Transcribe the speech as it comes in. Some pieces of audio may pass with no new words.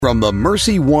From the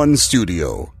Mercy One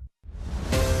studio,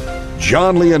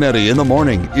 John Leonetti in the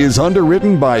Morning is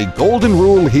underwritten by Golden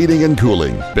Rule Heating and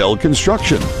Cooling, Bell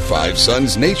Construction, Five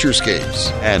Sons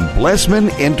Naturescapes, and Blessman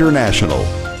International.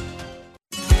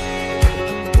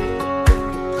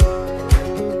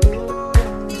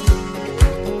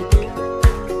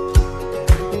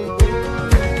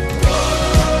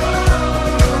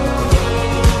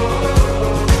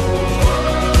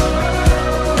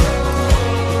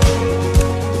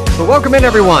 Welcome in,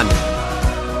 everyone.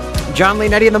 John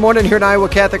Leonetti in the Morning here at Iowa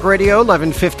Catholic Radio,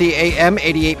 1150 AM,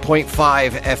 88.5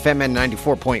 FM, and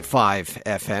 94.5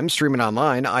 FM. Streaming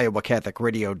online,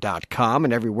 iowacatholicradio.com,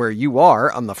 and everywhere you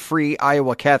are on the free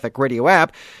Iowa Catholic Radio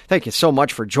app. Thank you so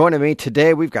much for joining me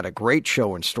today. We've got a great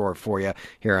show in store for you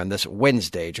here on this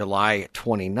Wednesday, July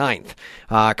 29th.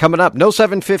 Coming up, no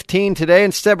 7:15 today.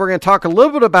 Instead, we're going to talk a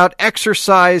little bit about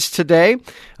exercise today.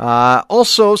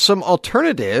 Also, some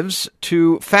alternatives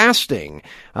to fasting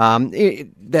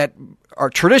that are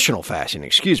traditional fasting,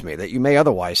 that you may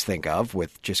otherwise think of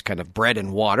with just kind of bread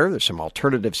and water. There's some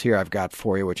alternatives here I've got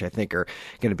for you, which I think are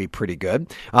going to be pretty good.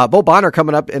 Bo Bonner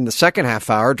coming up in the second half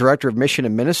hour, Director of Mission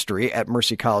and Ministry at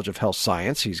Mercy College of Health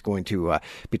Science. He's going to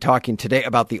be talking today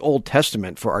about the Old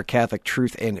Testament for our Catholic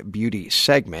Truth and Beauty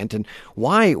segment and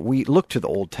why we look to the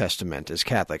Old Testament as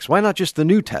Catholics. Why not just the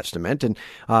New Testament, and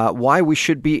why we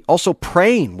should be also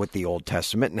praying with the Old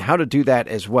Testament and how to do that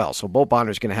as well. So Bo Bonner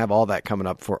is going to have all that coming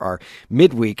up for our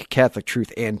midweek Catholic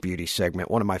Truth and Beauty segment,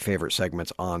 one of my favorite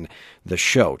segments on the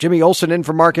show. Jimmy Olsen in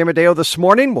for Mark Amadeo this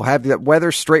morning. We'll have that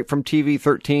weather straight from TV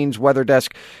 13's weather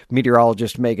desk,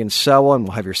 meteorologist Megan Selwa, and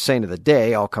we'll have your Saint of the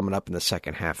Day all coming up in the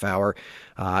second half hour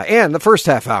and the first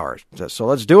half hour. So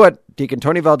let's do it. Deacon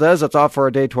Tony Valdez, let's offer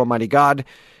our day to Almighty God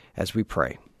as we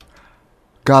pray.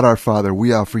 God our Father,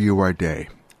 we offer you our day.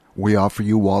 We offer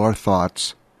you all our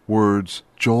thoughts, words,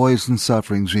 joys, and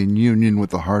sufferings in union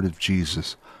with the heart of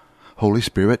Jesus. Holy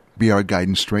Spirit, be our guide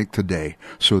and strength today,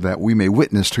 so that we may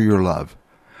witness to your love.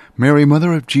 Mary,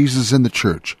 Mother of Jesus in the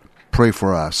Church, pray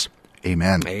for us.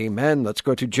 Amen. Amen. Let's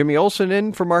go to Jimmy Olsen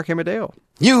in for Mark Amadeo.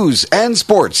 News and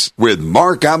sports with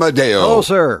Mark Amadeo. Hello,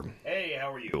 sir. Hey,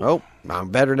 how are you? Oh, I'm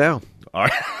better now. All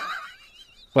right.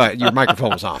 But your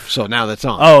microphone was off, so now that's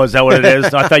on. Oh, is that what it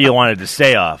is? I thought you wanted to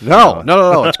stay off. No.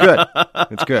 It's good.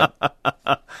 It's good.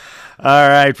 All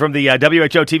right, from the WHO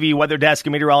TV weather desk,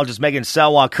 meteorologist Megan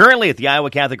Selwa. Currently at the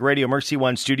Iowa Catholic Radio Mercy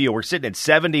One studio, we're sitting at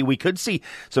 70. We could see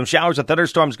some showers and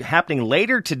thunderstorms happening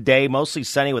later today, mostly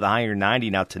sunny with a high near 90.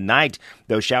 Now tonight,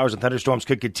 those showers and thunderstorms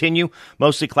could continue,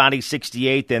 mostly cloudy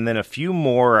 68, and then a few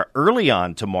more early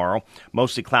on tomorrow,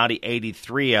 mostly cloudy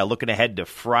 83. Looking ahead to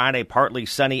Friday, partly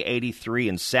sunny 83,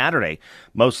 and Saturday,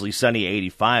 mostly sunny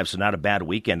 85. So not a bad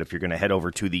weekend if you're going to head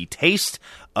over to the Taste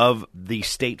of the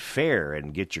State Fair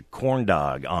and get your corn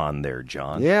dog on there,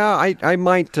 John. Yeah, I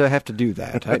might have to do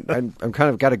that. I'm kind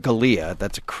of got a Gallia.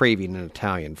 That's a craving in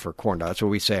Italian for corn dog. That's what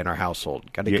we say in our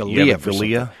household. Got a Gallia for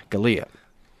Gallia? Gallia.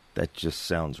 That just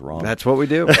sounds wrong. That's what we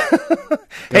do.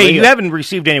 Hey, you haven't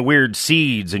received any weird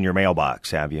seeds in your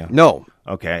mailbox, have you? No.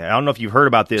 Okay, I don't know if you've heard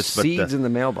about this. Seeds in the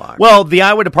mailbox. Well, the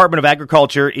Iowa Department of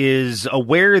Agriculture is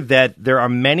aware that there are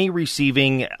many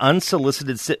receiving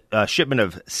unsolicited shipment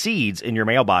of seeds in your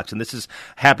mailbox, and this is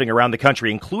happening around the country,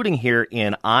 including here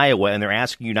in Iowa, and they're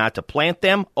asking you not to plant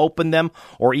them, open them,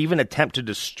 or even attempt to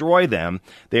destroy them.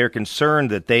 They are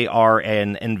concerned that they are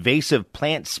an invasive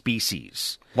plant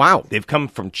species. Wow. They've come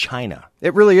from China.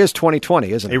 It really is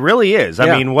 2020, isn't it? It really is. Yeah.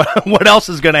 I mean, what else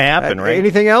is going to happen, right?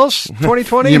 Anything else?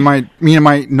 2020? You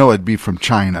might know it'd be from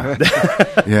China.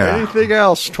 Yeah. Anything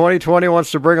else 2020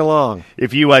 wants to bring along?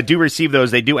 If you do receive those,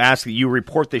 they do ask that you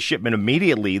report the shipment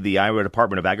immediately. The Iowa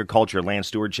Department of Agriculture and Land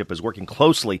Stewardship is working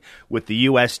closely with the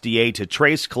USDA to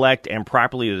trace, collect, and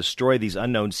properly destroy these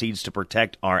unknown seeds to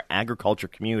protect our agriculture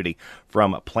community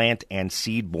from plant and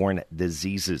seed-borne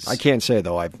diseases. I can't say,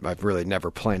 though, I've really never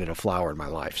planted a flower in my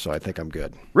life, so I think I'm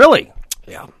good. Really?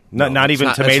 Yeah. Not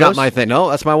even tomatoes? That's not my thing. No,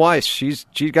 that's my wife's. She's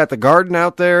got the garden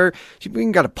out there. She's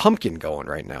even got a pumpkin going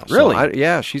right now. Really?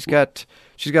 So she's got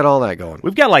all that going.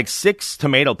 We've got like 6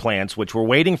 tomato plants, which we're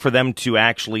waiting for them to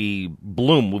actually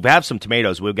bloom. We have some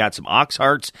tomatoes. We've got some ox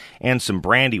hearts and some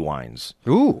brandywines.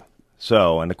 Ooh.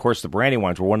 So, and of course, the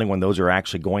brandywines, we're wondering when those are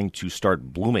actually going to start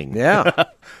blooming. Yeah.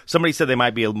 Somebody said they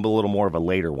might be a little more of a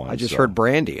later one. I just heard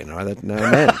brandy, and I'm in.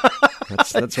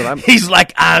 That's what I'm. He's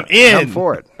like, I'm in. I'm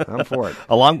for it.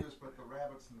 Along.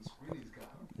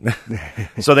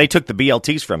 So they took the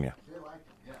BLTs from you.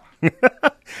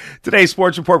 Today's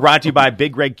sports report brought to you by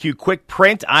Big Red Q Quick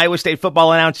Print. Iowa State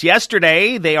football announced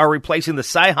yesterday they are replacing the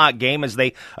Cyhawk game as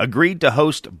they agreed to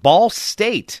host Ball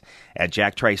State at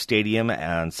Jack Trice Stadium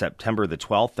on September the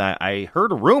 12th. I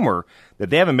heard a rumor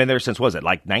that they haven't been there since, was it,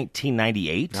 like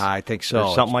 1998? I think so.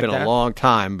 Or something it's been like that? a long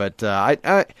time, but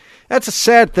that's a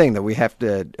sad thing that we have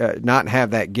to not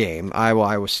have that game,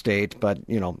 Iowa State. But,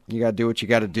 you got to do what you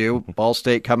got to do. Ball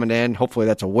State coming in. Hopefully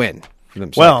that's a win.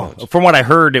 Well, from what I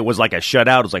heard, it was like a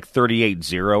shutout. It was like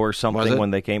 38-0 or something when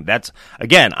they came. That's,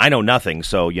 again, I know nothing,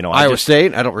 so, Iowa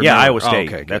State? I don't remember. Yeah, Iowa State.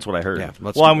 Oh, okay, that's what I heard. Yeah,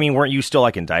 weren't you still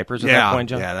like in diapers at that point,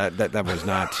 John? Yeah, that was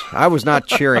not. I was not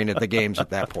cheering at the games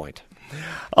at that point.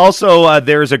 Also,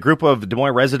 there's a group of Des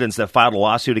Moines residents that filed a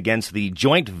lawsuit against the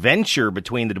joint venture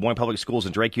between the Des Moines Public Schools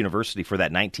and Drake University for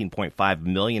that $19.5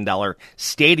 million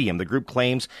stadium. The group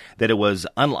claims that it was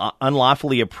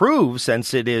unlawfully approved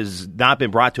since it has not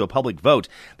been brought to a public vote.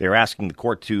 They're asking the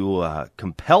court to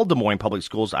compel Des Moines Public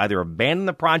Schools to either abandon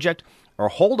the project or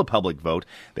hold a public vote.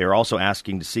 They are also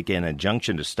asking to seek an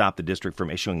injunction to stop the district from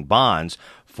issuing bonds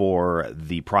for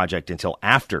the project until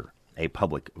after a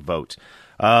public vote.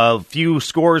 A few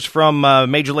scores from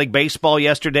Major League Baseball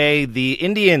yesterday. The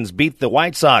Indians beat the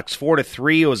White Sox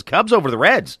 4-3. It was Cubs over the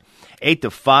Reds,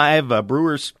 8-5.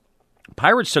 Brewers.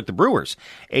 Pirates took the Brewers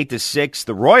 8-6.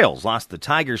 The Royals lost the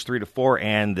Tigers 3-4,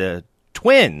 and the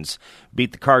Twins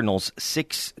beat the Cardinals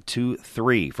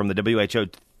 6-3. From the WHO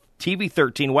TV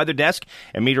 13 weather desk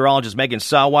and meteorologist Megan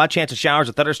Sawa. Chance of showers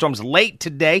and thunderstorms late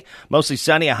today. Mostly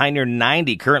sunny, a high near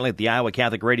 90. Currently at the Iowa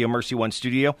Catholic Radio Mercy One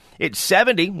studio. It's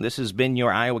 70. This has been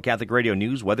your Iowa Catholic Radio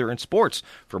news, weather, and sports.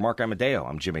 For Mark Amadeo,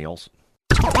 I'm Jimmy Olson.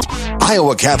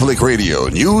 Iowa Catholic Radio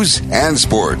News and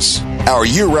Sports. Our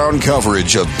year-round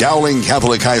coverage of Dowling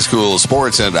Catholic High School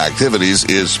sports and activities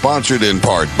is sponsored in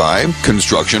part by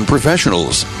Construction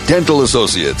Professionals, Dental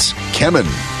Associates, Kemen,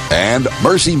 and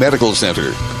Mercy Medical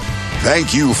Center.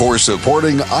 Thank you for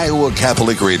supporting Iowa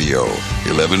Catholic Radio,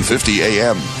 1150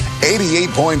 AM,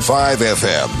 88.5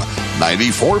 FM,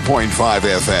 94.5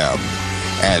 FM,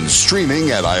 and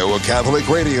streaming at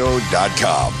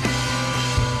iowacatholicradio.com.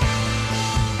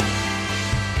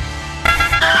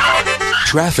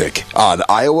 Traffic on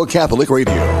Iowa Catholic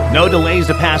Radio. No delays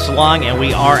to pass along, and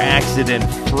we are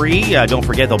accident-free. Don't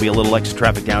forget, there'll be a little extra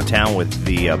traffic downtown with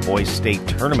the Boys State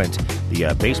Tournament,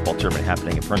 the baseball tournament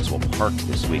happening in Principal Park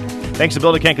this week. Thanks to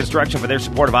Builder Ken Construction for their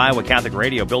support of Iowa Catholic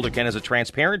Radio. Builder Ken is a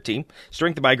transparent team,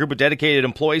 strengthened by a group of dedicated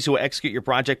employees who will execute your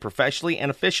project professionally and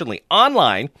efficiently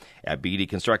online at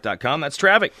bdconstruct.com. That's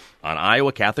traffic on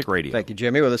Iowa Catholic Radio. Thank you,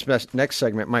 Jimmy. Well, this next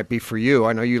segment might be for you.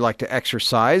 I know you like to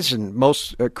exercise, and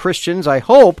most Christians, I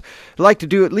hope, like to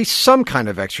do at least some kind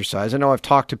of exercise. I know I've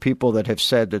talked to people that have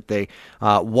said that they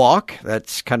walk.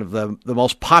 That's kind of the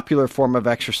most popular form of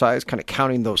exercise, kind of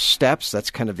counting those steps. That's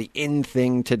kind of the in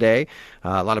thing today.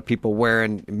 A lot of people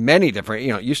wearing many different,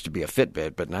 it used to be a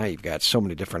Fitbit, but now you've got so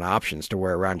many different options to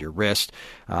wear around your wrist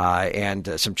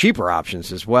and some cheaper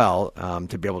options as well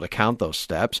to be able to count those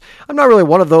steps. I'm not really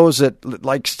one of those that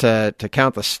likes to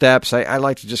count the steps. I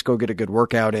like to just go get a good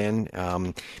workout in.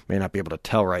 May not be able to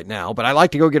tell right now, but I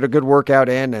like to go get a good workout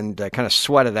in and kind of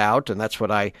sweat it out, and that's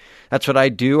what I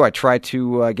do. I try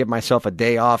to give myself a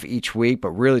day off each week, but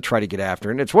really try to get after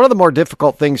it. And it's one of the more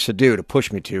difficult things to do, to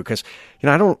push me to, because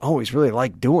I don't always really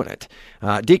like doing it.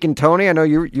 Deacon Tony, I know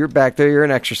you're back there. You're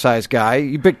an exercise guy.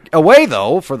 You've been away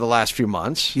though for the last few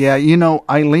months. Yeah,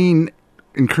 Eileen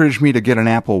encouraged me to get an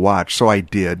Apple Watch, so I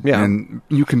did. Yeah. And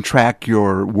you can track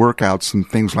your workouts and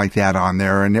things like that on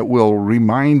there, and it will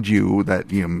remind you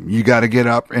that you got to get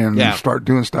up and start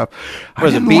doing stuff.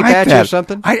 Was it beep at you or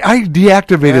something? I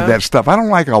deactivated that stuff. I don't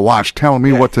like a watch telling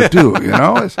me what to do.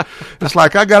 It's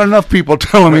like I got enough people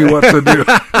telling me what to do.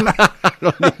 I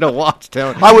don't need a watch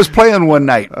telling me. I was playing one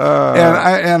night,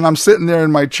 and I'm sitting there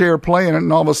in my chair playing it,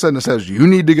 and all of a sudden it says, "You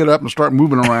need to get up and start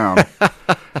moving around."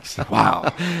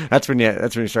 Wow, that's when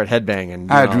you start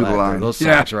headbanging. I drew the line. Those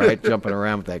songs, right? Jumping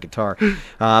around with that guitar.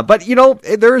 But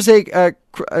there's a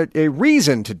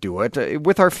reason to do it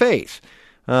with our faith.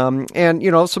 And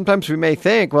sometimes we may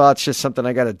think, well, it's just something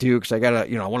I got to do because I got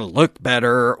to, I want to look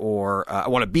better, or I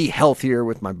want to be healthier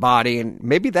with my body. And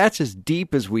maybe that's as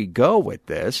deep as we go with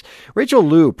this. Rachel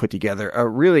Liu put together a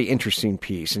really interesting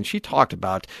piece, and she talked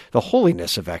about the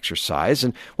holiness of exercise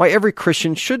and why every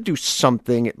Christian should do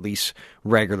something at least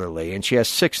regularly. And she has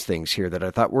 6 things here that I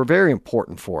thought were very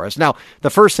important for us. Now, the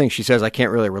first thing she says I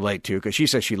can't really relate to, because she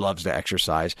says she loves to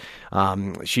exercise.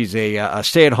 She's a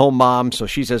stay-at-home mom, so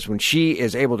she says when she is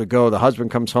is able to go. The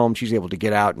husband comes home, she's able to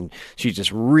get out, and she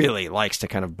just really likes to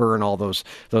kind of burn all those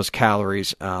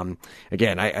calories.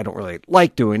 Again, I don't really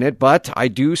like doing it, but I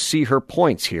do see her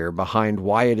points here behind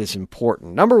why it is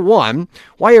important. Number one,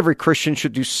 why every Christian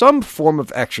should do some form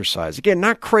of exercise. Again,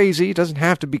 not crazy. It doesn't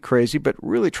have to be crazy, but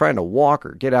really trying to walk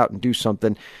or get out and do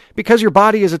something because your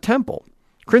body is a temple.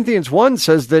 Corinthians 1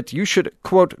 says that you should,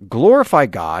 quote, glorify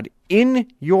God in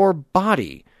your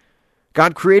body.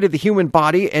 God created the human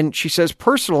body, and she says,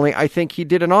 personally, I think he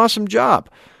did an awesome job.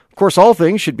 Of course, all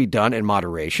things should be done in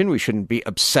moderation. We shouldn't be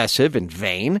obsessive and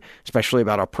vain, especially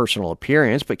about our personal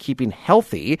appearance, but keeping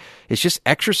healthy is just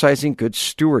exercising good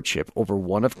stewardship over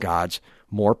one of God's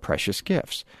more precious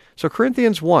gifts. So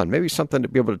Corinthians 1, maybe something to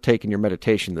be able to take in your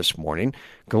meditation this morning.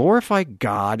 Glorify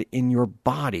God in your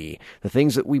body. The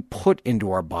things that we put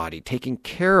into our body, taking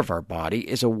care of our body,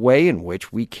 is a way in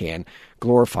which we can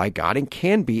glorify God and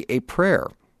can be a prayer.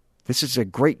 This is a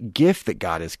great gift that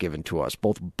God has given to us,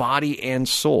 both body and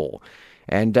soul.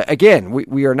 And again,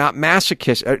 we are not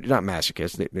masochists, not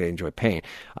masochists, they enjoy pain.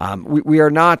 We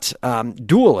are not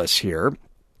dualists here.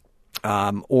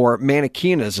 Or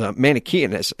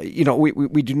Manichaeanists. You know,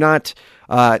 we do not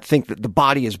think that the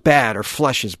body is bad or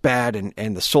flesh is bad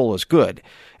and the soul is good,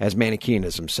 as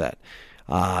Manichaeanism said,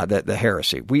 that the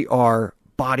heresy. We are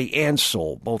body and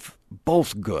soul, both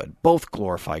good, both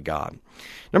glorify God.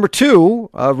 Number two,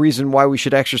 a reason why we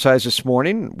should exercise this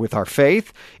morning with our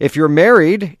faith. If you're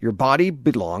married, your body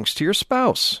belongs to your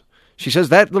spouse. She says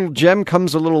that little gem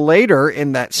comes a little later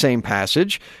in that same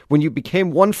passage. When you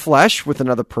became one flesh with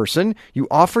another person, you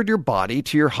offered your body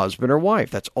to your husband or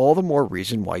wife. That's all the more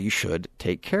reason why you should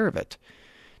take care of it.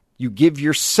 You give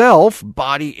yourself,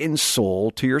 body and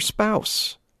soul, to your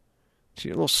spouse. It's a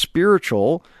little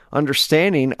spiritual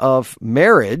understanding of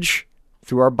marriage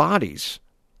through our bodies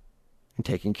and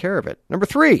taking care of it. Number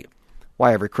three,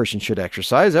 why every Christian should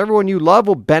exercise. Everyone you love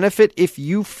will benefit if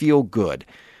you feel good.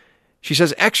 She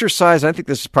says exercise, and I think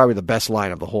this is probably the best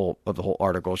line of the whole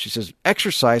article. She says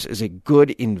exercise is a good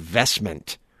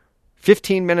investment.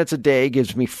 15 minutes a day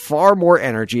gives me far more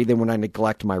energy than when I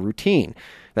neglect my routine.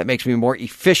 That makes me more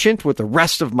efficient with the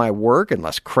rest of my work and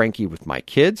less cranky with my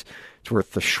kids. It's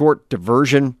worth the short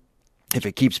diversion if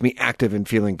it keeps me active and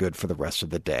feeling good for the rest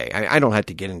of the day. I don't have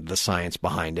to get into the science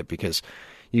behind it because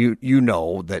you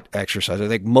know that exercise, I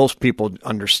think most people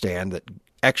understand that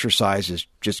exercise is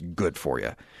just good for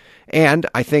you. And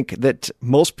I think that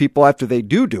most people, after they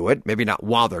do it, maybe not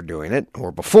while they're doing it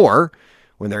or before,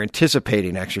 when they're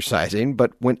anticipating exercising,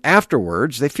 but when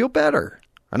afterwards, they feel better.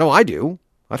 I know I do.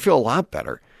 I feel a lot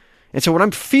better. And so when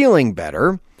I'm feeling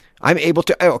better, I'm able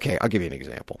to, okay, I'll give you an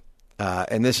example.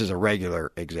 And this is a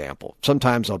regular example.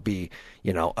 Sometimes I'll be,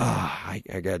 I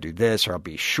got to do this, or I'll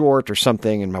be short or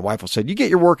something. And my wife will say, you get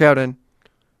your workout in?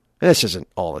 And this isn't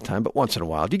all the time, but once in a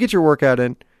while. Do you get your workout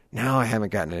in? No, I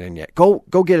haven't gotten it in yet. Go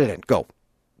get it in. Go.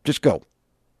 Just go.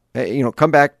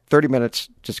 Come back 30 minutes.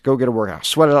 Just go get a workout.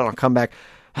 Sweat it out. I'll come back.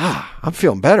 I'm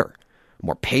feeling better.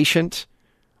 More patient.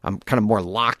 I'm kind of more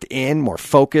locked in, more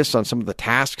focused on some of the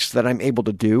tasks that I'm able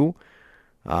to do.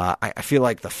 I feel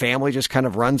like the family just kind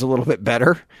of runs a little bit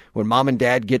better when mom and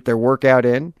dad get their workout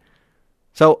in.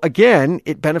 So again,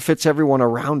 it benefits everyone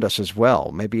around us as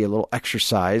well. Maybe a little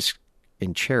exercise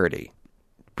in charity.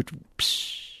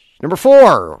 Number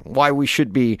four, why we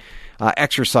should be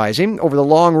exercising. Over the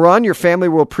long run, your family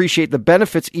will appreciate the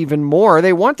benefits even more.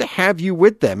 They want to have you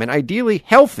with them and ideally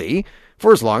healthy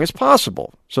for as long as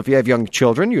possible. So if you have young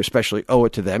children, you especially owe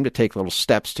it to them to take little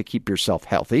steps to keep yourself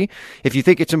healthy. If you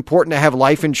think it's important to have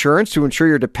life insurance to ensure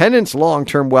your dependents'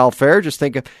 long-term welfare, just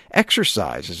think of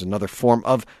exercise as another form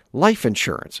of life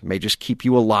insurance. It may just keep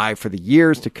you alive for the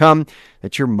years to come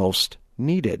that you're most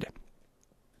needed.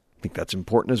 I think that's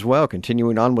important as well.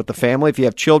 Continuing on with the family, if you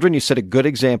have children, you set a good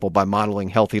example by modeling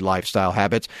healthy lifestyle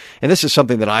habits. And this is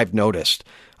something that I've noticed.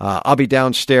 I'll be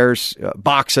downstairs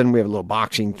boxing. We have a little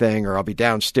boxing thing, or I'll be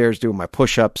downstairs doing my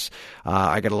push-ups.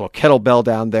 I got a little kettlebell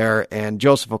down there, and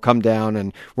Joseph will come down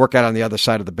and work out on the other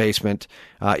side of the basement,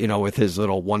 with his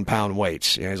little 1-pound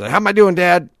weights. He's like, "How am I doing,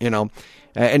 Dad?"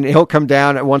 And he'll come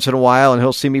down once in a while, and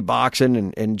he'll see me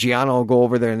boxing, and Gianna will go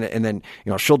over there, and then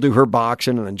she'll do her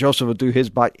boxing, and then Joseph will do his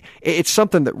boxing. It's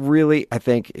something that really, I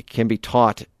think, it can be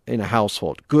taught in a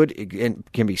household. Good, and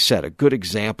can be set, a good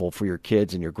example for your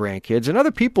kids and your grandkids and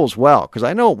other people as well. Because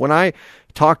I know when I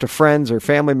talk to friends or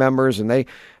family members and they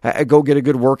go get a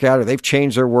good workout or they've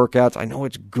changed their workouts, I know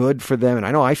it's good for them, and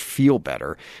I know I feel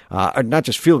better. Not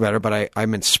just feel better, but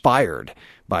I'm inspired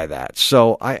by that.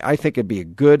 So I think it'd be a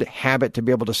good habit to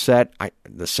be able to set.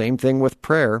 The same thing with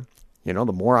prayer. The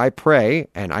more I pray,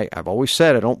 and I've always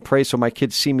said I don't pray so my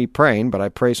kids see me praying, but I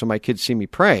pray so my kids see me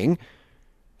praying.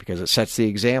 because it sets the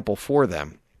example for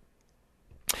them.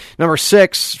 Number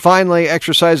 6, finally,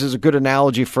 exercise is a good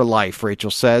analogy for life,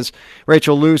 Rachel says.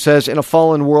 Rachel Liu says, in a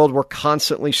fallen world, we're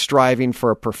constantly striving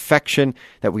for a perfection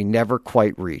that we never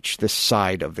quite reach, this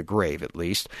side of the grave at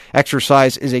least.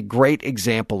 Exercise is a great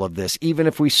example of this. Even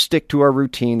if we stick to our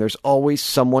routine, there's always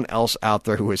someone else out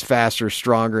there who is faster,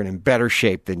 stronger, and in better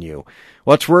shape than you.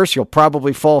 What's worse, you'll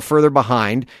probably fall further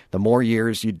behind the more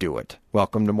years you do it.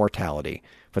 Welcome to mortality.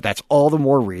 But that's all the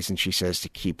more reason, she says, to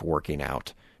keep working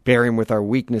out. Bearing with our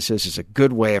weaknesses is a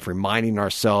good way of reminding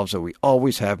ourselves that we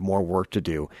always have more work to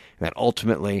do, and that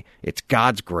ultimately it's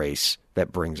God's grace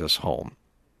that brings us home.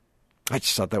 I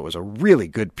just thought that was a really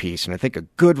good piece, and I think a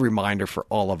good reminder for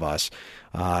all of us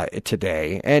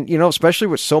today. And, especially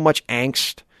with so much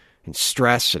angst and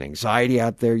stress and anxiety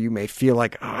out there, you may feel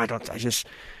like, I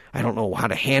don't know how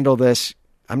to handle this.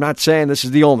 I'm not saying this is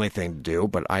the only thing to do,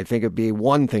 but I think it'd be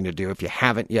one thing to do if you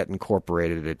haven't yet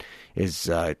incorporated it is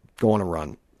go on a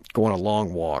run. Go on a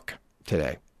long walk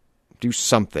today. Do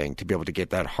something to be able to get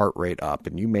that heart rate up,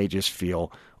 and you may just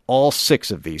feel all 6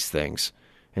 of these things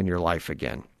in your life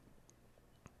again.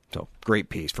 So, great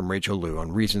piece from Rachel Liu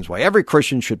on reasons why every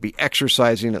Christian should be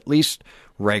exercising at least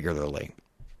regularly.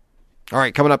 All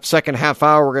right, coming up second half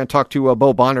hour, we're going to talk to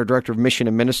Bo Bonner, Director of Mission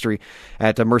and Ministry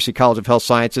at Mercy College of Health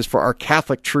Sciences for our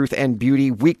Catholic Truth and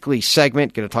Beauty weekly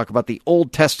segment. Going to talk about the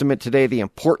Old Testament today, the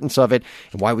importance of it,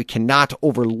 and why we cannot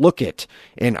overlook it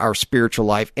in our spiritual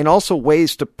life, and also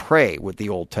ways to pray with the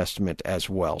Old Testament as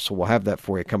well. So we'll have that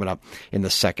for you coming up in the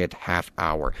second half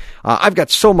hour. I've got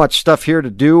so much stuff here to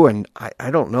do, and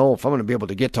I don't know if I'm going to be able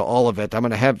to get to all of it. I'm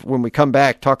going to have, when we come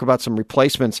back, talk about some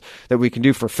replacements that we can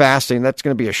do for fasting. That's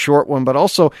going to be a short one. But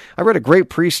also, I read a great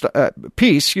piece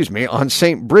on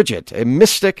St. Bridget, a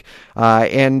mystic,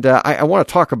 and I want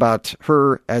to talk about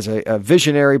her as a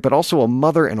visionary, but also a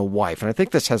mother and a wife. And I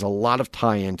think this has a lot of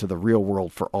tie-in to the real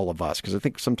world for all of us, because I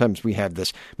think sometimes we have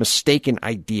this mistaken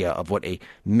idea of what a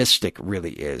mystic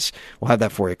really is. We'll have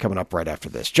that for you coming up right after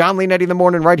this. John Leonetti in the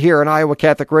morning right here on Iowa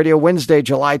Catholic Radio, Wednesday,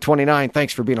 July 29.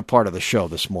 Thanks for being a part of the show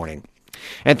this morning.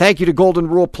 And thank you to Golden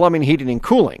Rule Plumbing, Heating, and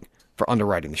Cooling for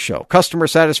underwriting the show. Customer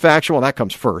satisfaction, well, that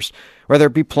comes first. Whether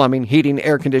it be plumbing, heating,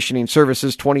 air conditioning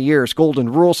services, 20 years.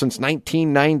 Golden Rule since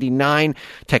 1999.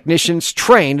 Technicians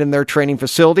trained in their training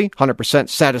facility. 100%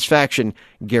 satisfaction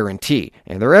guarantee.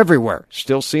 And they're everywhere.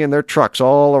 Still seeing their trucks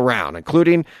all around,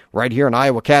 including right here on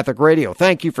Iowa Catholic Radio.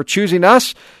 Thank you for choosing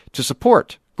us to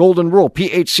support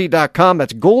GoldenRulePHC.com.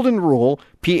 That's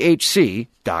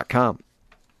GoldenRulePHC.com.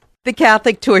 The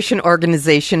Catholic Tuition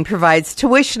Organization provides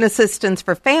tuition assistance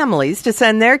for families to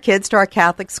send their kids to our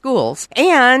Catholic schools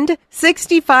and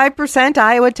 65%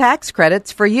 Iowa tax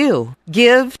credits for you.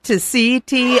 Give to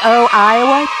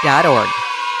ctoiowa.org.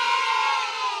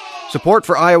 Support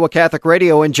for Iowa Catholic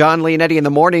Radio and John Leonetti in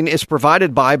the morning is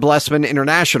provided by Blessman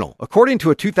International. According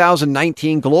to a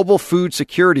 2019 Global Food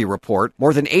Security Report,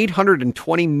 more than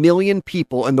 820 million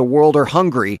people in the world are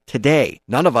hungry today.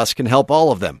 None of us can help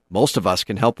all of them. Most of us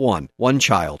can help one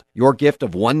child. Your gift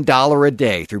of $1 a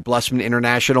day through Blessman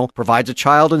International provides a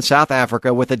child in South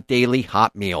Africa with a daily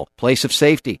hot meal, place of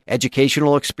safety,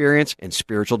 educational experience, and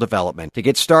spiritual development. To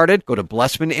get started, go to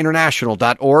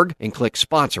blessmaninternational.org and click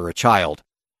Sponsor a Child.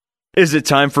 Is it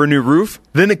time for a new roof?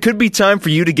 Then it could be time for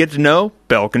you to get to know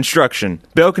Bell Construction.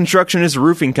 Bell Construction is a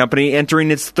roofing company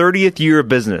entering its 30th year of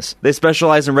business. They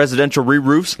specialize in residential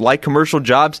re-roofs, light commercial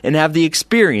jobs, and have the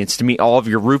experience to meet all of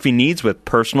your roofing needs with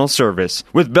personal service.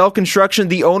 With Bell Construction,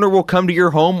 the owner will come to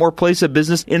your home or place of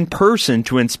business in person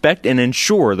to inspect and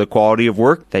ensure the quality of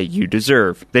work that you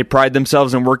deserve. They pride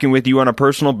themselves in working with you on a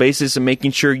personal basis and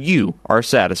making sure you are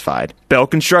satisfied. Bell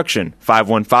Construction,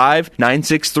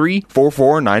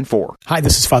 515-963-4494. Hi,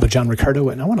 this is Father John Ricardo,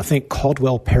 and I want to thank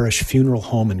Caldwell Parish Funeral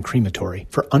Home and Crematory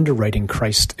for underwriting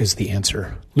Christ is the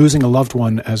Answer. Losing a loved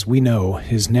one, as we know,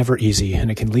 is never easy,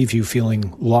 and it can leave you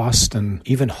feeling lost and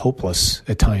even hopeless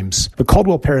at times. But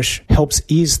Caldwell Parish helps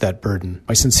ease that burden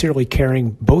by sincerely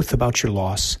caring both about your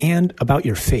loss and about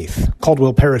your faith.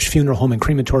 Caldwell Parish Funeral Home and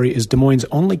Crematory is Des Moines'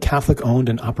 only Catholic-owned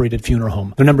and operated funeral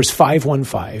home. Their number is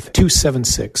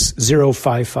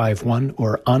 515-276-0551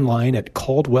 or online at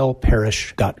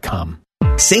caldwellparish.com.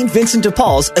 St. Vincent de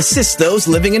Paul's assists those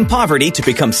living in poverty to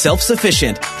become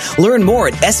self-sufficient. Learn more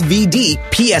at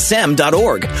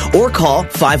svdpsm.org or call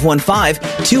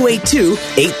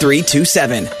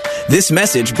 515-282-8327. This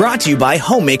message brought to you by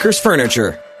Homemakers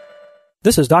Furniture.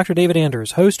 This is Dr. David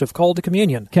Anders, host of Called to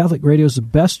Communion. Catholic Radio is the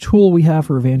best tool we have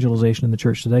for evangelization in the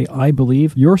church today. I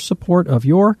believe your support of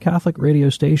your Catholic radio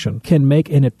station can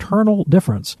make an eternal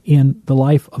difference in the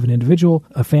life of an individual,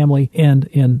 a family, and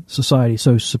in society.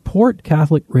 So support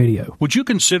Catholic Radio. Would you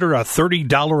consider a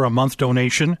 $30 a month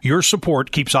donation? Your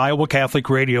support keeps Iowa Catholic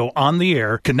Radio on the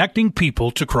air, connecting people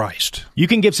to Christ. You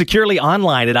can give securely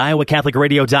online at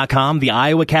iowacatholicradio.com, the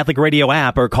Iowa Catholic Radio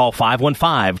app, or call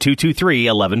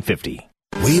 515-223-1150.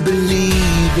 We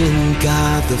believe in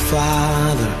God the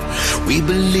Father. We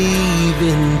believe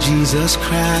in Jesus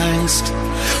Christ.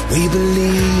 We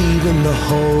believe in the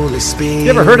Holy Spirit. You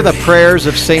ever heard of the prayers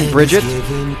of St. Bridget?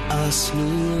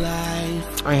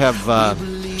 I have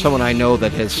someone I know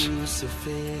that has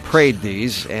prayed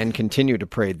these and continue to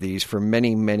pray these for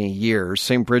many, many years.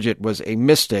 St. Bridget was a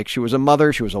mystic. She was a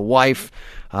mother. She was a wife.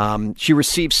 She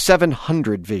received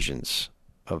 700 visions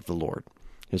of the Lord,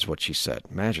 is what she said.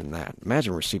 Imagine that.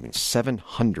 Imagine receiving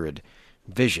 700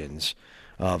 visions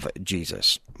of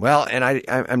Jesus. Well, and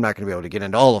I'm not going to be able to get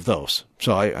into all of those.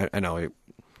 So I know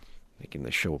thinking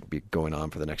the show will be going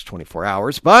on for the next 24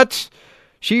 hours, but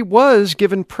she was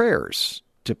given prayers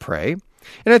to pray.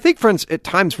 And I think, friends, at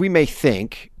times we may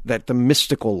think that the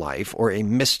mystical life or a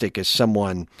mystic is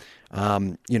someone,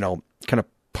 kind of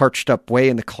parched up way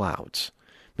in the clouds,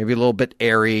 maybe a little bit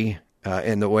airy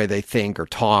in the way they think or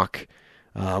talk,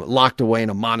 locked away in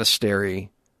a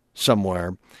monastery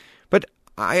somewhere. But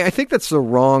I think that's the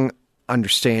wrong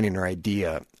understanding or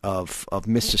idea of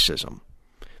mysticism.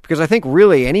 Because I think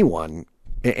really anyone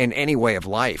in any way of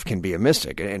life can be a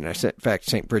mystic. And in fact,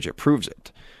 St. Bridget proves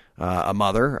it. A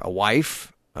mother, a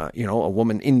wife, a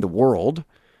woman in the world.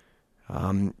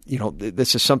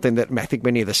 This is something that I think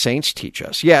many of the saints teach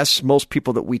us. Yes, most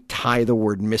people that we tie the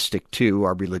word mystic to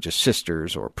are religious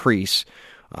sisters or priests,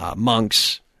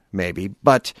 monks, maybe.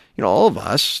 But, all of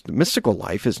us, the mystical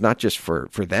life is not just for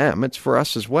them, it's for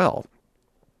us as well.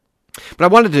 But I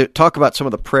wanted to talk about some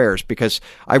of the prayers because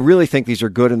I really think these are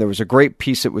good, and there was a great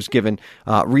piece that was given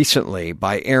recently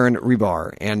by Erin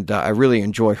Rebar, and I really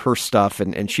enjoy her stuff,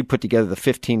 and she put together the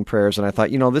 15 prayers, and I thought,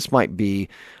 this might be,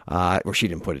 or she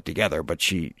didn't put it together, but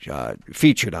she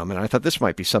featured them, and I thought this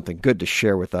might be something good to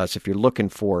share with us if you're looking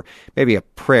for maybe a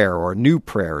prayer or a new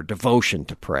prayer or devotion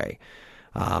to pray.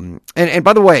 And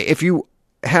by the way, if you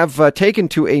have taken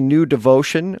to a new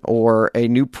devotion or a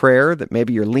new prayer that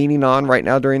maybe you're leaning on right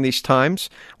now during these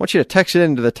times, I want you to text it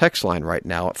into the text line right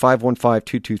now at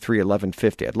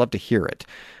 515-223-1150. I'd love to hear it.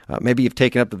 Maybe you've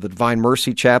taken up the Divine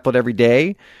Mercy Chaplet every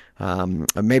day.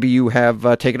 Maybe you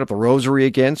have taken up the Rosary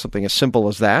again, something as simple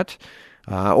as that.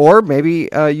 Or maybe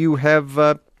you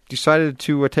have decided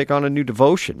to take on a new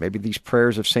devotion, maybe these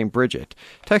prayers of St. Bridget.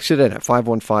 Text it in at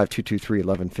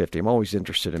 515-223-1150. I'm always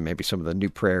interested in maybe some of the new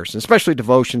prayers, and especially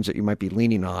devotions that you might be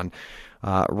leaning on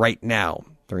right now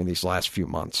during these last few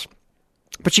months.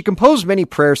 But she composed many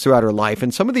prayers throughout her life,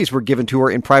 and some of these were given to her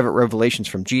in private revelations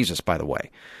from Jesus, by the way.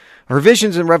 Her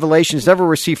visions and revelations never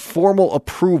received formal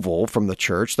approval from the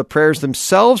Church. The prayers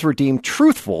themselves were deemed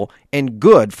truthful and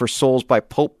good for souls by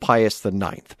Pope Pius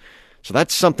IX. So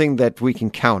that's something that we can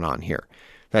count on here,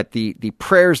 that the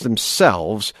prayers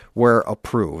themselves were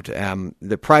approved.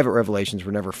 The private revelations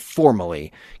were never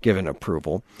formally given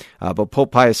approval, but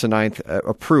Pope Pius IX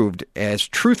approved as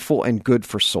truthful and good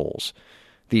for souls,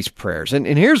 these prayers. And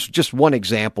here's just one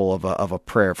example of a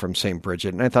prayer from St.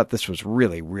 Bridget, and I thought this was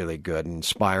really, really good and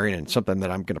inspiring and something that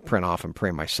I'm going to print off and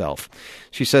pray myself.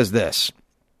 She says this,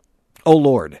 "O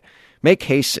Lord, make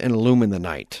haste and illumine the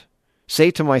night.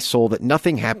 Say to my soul that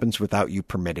nothing happens without you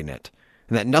permitting it,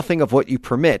 and that nothing of what you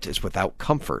permit is without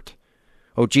comfort.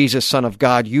 O Jesus, Son of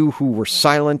God, you who were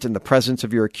silent in the presence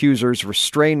of your accusers,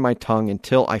 restrain my tongue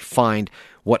until I find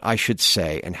what I should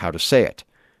say and how to say it.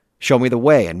 Show me the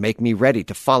way and make me ready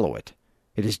to follow it.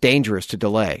 It is dangerous to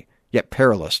delay, yet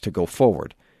perilous to go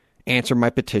forward. Answer my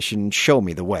petition and show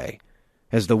me the way.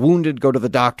 As the wounded go to the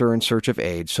doctor in search of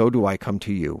aid, so do I come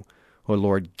to you. O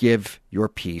Lord, give your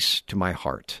peace to my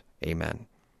heart. Amen."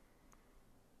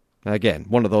 Again,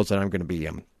 one of those that I'm going to be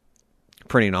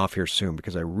printing off here soon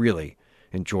because I really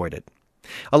enjoyed it.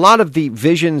 A lot of the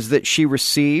visions that she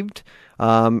received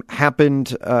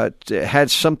had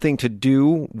something to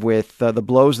do with the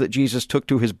blows that Jesus took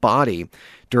to his body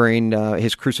during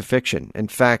his crucifixion. In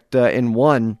fact, in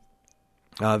one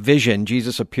vision,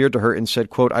 Jesus appeared to her and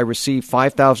said, quote, "I received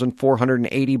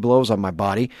 5,480 blows on my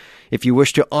body. If you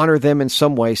wish to honor them in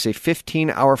some way, say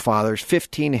 15 Our Fathers,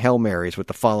 15 Hail Marys with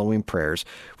the following prayers,"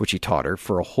 which he taught her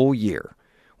for a whole year.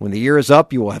 "When the year is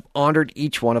up, you will have honored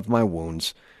each one of my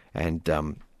wounds." And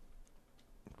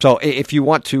so if you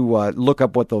want to look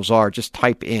up what those are, just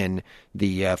type in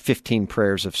the 15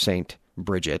 prayers of St.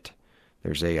 Bridget.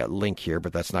 There's a link here,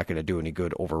 but that's not going to do any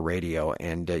good over radio.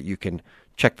 And you can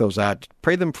check those out.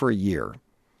 Pray them for a year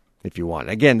if you want.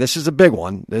 Again, this is a big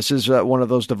one. This is one of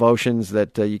those devotions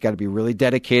that you got to be really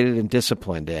dedicated and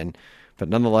disciplined in, but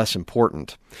nonetheless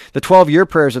important. The 12-year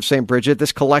prayers of St. Bridget,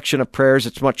 this collection of prayers,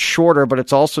 it's much shorter, but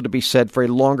it's also to be said for a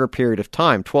longer period of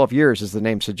time. 12 years, as the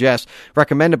name suggests,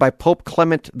 recommended by Pope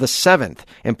Clement VII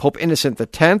and Pope Innocent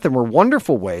X, and were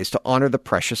wonderful ways to honor the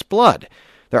precious blood.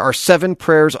 There are 7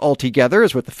 prayers altogether,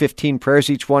 as with the 15 prayers.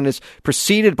 Each one is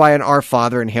preceded by an Our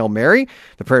Father and Hail Mary.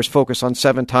 The prayers focus on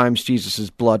 7 times Jesus'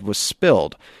 blood was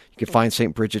spilled. You can find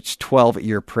St. Bridget's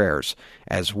 12-year prayers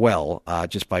as well,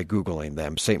 just by Googling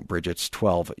them. St. Bridget's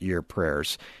 12-year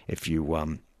prayers, if you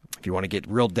want to get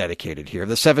real dedicated here.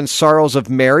 The 7 Sorrows of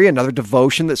Mary, another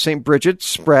devotion that St. Bridget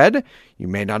spread. You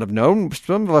may not have known.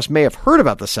 Some of us may have heard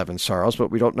about the 7 Sorrows, but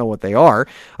we don't know what they are.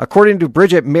 According to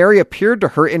Bridget, Mary appeared to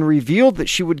her and revealed that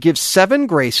she would give 7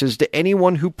 graces to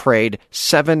anyone who prayed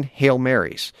 7 Hail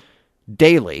Marys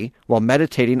daily while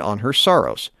meditating on her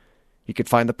sorrows. You can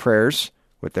find the prayers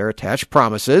with their attached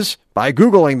promises by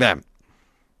Googling them.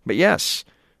 But yes,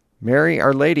 Mary,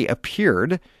 Our Lady,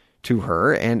 appeared to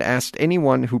her and asked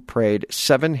anyone who prayed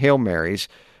 7 Hail Marys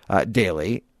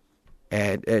daily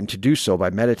and to do so by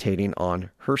meditating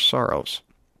on her sorrows.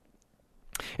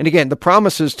 And again, the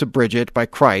promises to Bridget by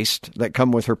Christ that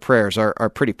come with her prayers are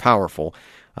pretty powerful.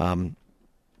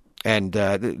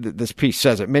 This piece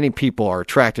says that many people are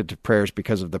attracted to prayers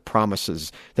because of the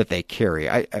promises that they carry.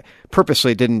 I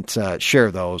purposely didn't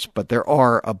share those, but there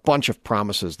are a bunch of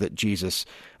promises that Jesus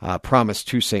promised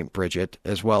to St. Bridget,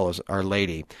 as well as Our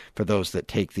Lady, for those that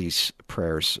take these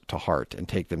prayers to heart and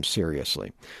take them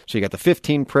seriously. So you got the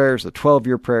 15 prayers, the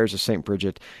 12-year prayers of St.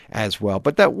 Bridget as well.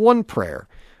 But that one prayer,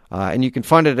 and you can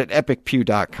find it at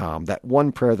epicpew.com, that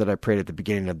one prayer that I prayed at the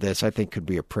beginning of this, I think could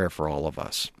be a prayer for all of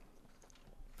us.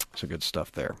 So good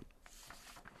stuff there.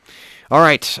 All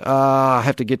right, I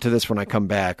have to get to this when I come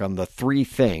back on the 3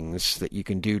 things that you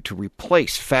can do to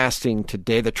replace fasting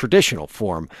today, the traditional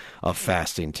form of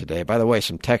fasting today. By the way,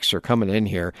 some texts are coming in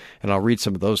here, and I'll read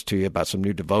some of those to you about some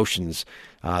new devotions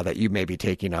that you may be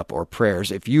taking up, or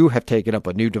prayers. If you have taken up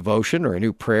a new devotion or a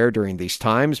new prayer during these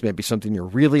times, maybe something you're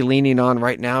really leaning on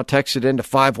right now, text it in to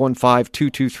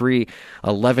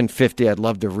 515-223-1150. I'd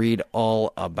love to read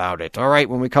all about it. All right,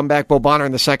 when we come back, Bo Bonner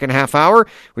in the second half hour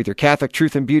with your Catholic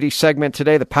Truth and Beauty segment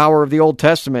today, the power of the Old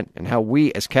Testament and how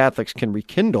we as Catholics can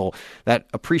rekindle that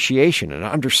appreciation and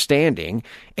understanding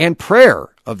and prayer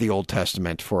of the Old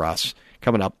Testament for us.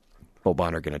 Coming up, Bo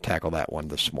Bonner going to tackle that one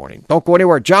this morning. Don't go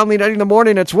anywhere. John Leonetti in the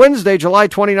morning. It's Wednesday, July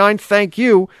 29th. Thank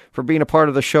you for being a part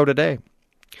of the show today.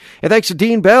 And thanks to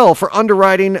Dean Bell for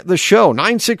underwriting the show.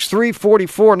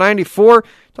 963-4494.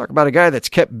 Talk about a guy that's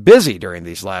kept busy during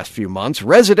these last few months.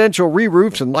 Residential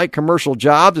re-roofs and light commercial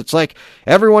jobs. It's like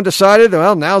everyone decided,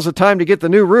 well, now's the time to get the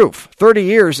new roof. 30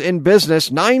 years in business.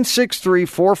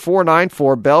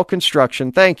 963-4494. Bell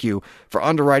Construction. Thank you for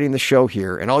underwriting the show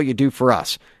here and all you do for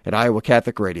us at Iowa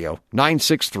Catholic Radio.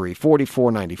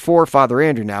 963-4494. Father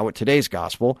Andrew now with today's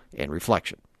Gospel and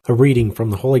Reflection. A reading from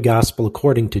the Holy Gospel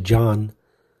according to John.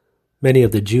 Many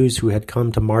of the Jews who had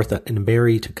come to Martha and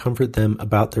Mary to comfort them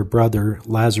about their brother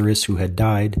Lazarus who had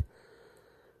died.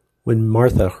 When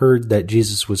Martha heard that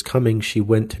Jesus was coming, she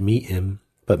went to meet him,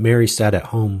 but Mary sat at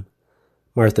home.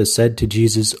 Martha said to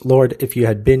Jesus, "Lord, if you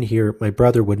had been here, my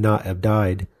brother would not have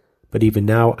died. But even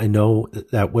now I know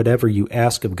that whatever you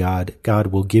ask of God, God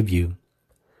will give you."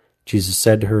 Jesus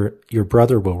said to her, "Your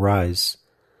brother will rise."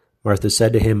 Martha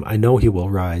said to him, "I know he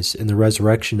will rise in the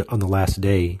resurrection on the last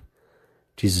day."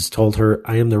 Jesus told her,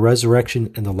 "I am the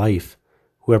resurrection and the life.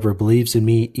 Whoever believes in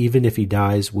me, even if he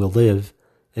dies, will live,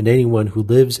 and anyone who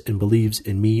lives and believes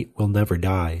in me will never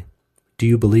die. Do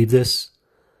you believe this?"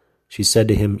 She said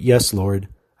to him, "Yes, Lord.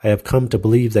 I have come to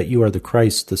believe that you are the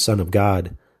Christ, the Son of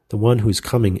God, the one who is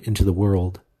coming into the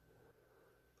world."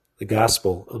 The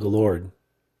Gospel of the Lord.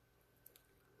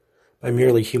 By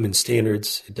merely human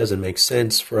standards, it doesn't make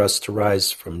sense for us to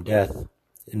rise from death.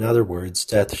 In other words,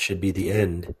 death should be the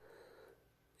end.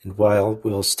 And while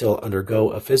we'll still undergo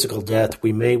a physical death,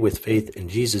 we may, with faith in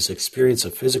Jesus, experience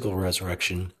a physical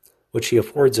resurrection, which he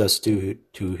affords us due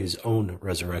to his own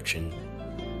resurrection.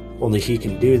 Only he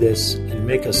can do this and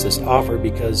make us this offer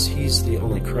because he's the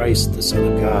only Christ, the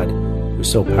Son of God,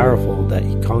 who's so powerful that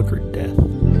he conquered death.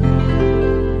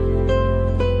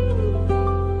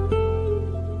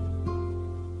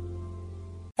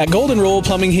 At Golden Rule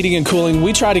Plumbing, Heating, and Cooling,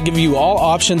 we try to give you all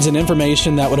options and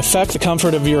information that would affect the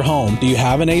comfort of your home. Do you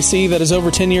have an AC that is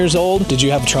over 10 years old? Did you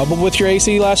have trouble with your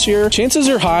AC last year? Chances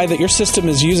are high that your system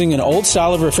is using an old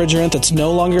style of refrigerant that's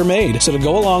no longer made. So to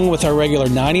go along with our regular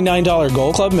 $99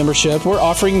 Gold Club membership, we're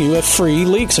offering you a free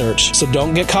leak search. So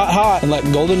don't get caught hot and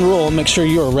let Golden Rule make sure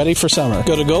you are ready for summer.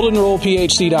 Go to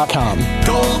goldenrulephc.com.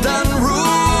 Golden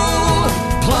Rule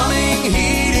Plumbing,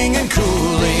 Heating, and Cooling.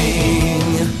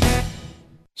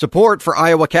 Support for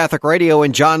Iowa Catholic Radio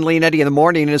and John Leonetti in the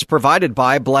Morning is provided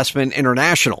by Blessman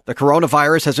International. The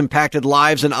coronavirus has impacted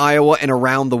lives in Iowa and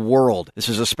around the world. This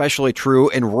is especially true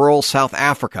in rural South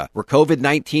Africa, where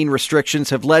COVID-19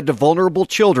 restrictions have led to vulnerable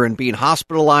children being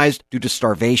hospitalized due to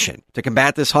starvation. To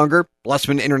combat this hunger,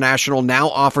 Blessman International now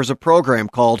offers a program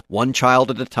called One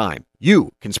Child at a Time.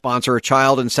 You can sponsor a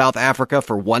child in South Africa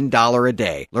for $1 a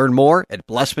day. Learn more at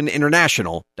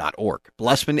blessmaninternational.org.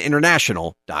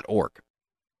 blessmaninternational.org.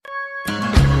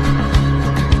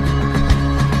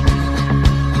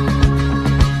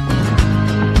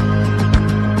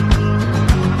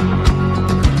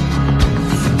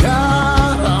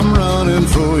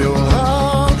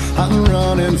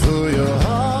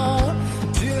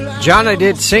 John, I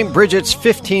did St. Bridget's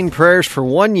 15 Prayers for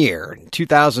 1 year, in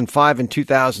 2005 and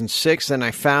 2006. Then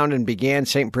I found and began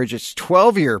St. Bridget's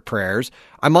 12-year prayers.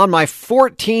 I'm on my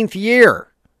 14th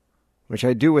year, which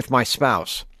I do with my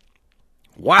spouse.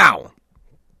 Wow.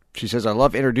 She says, I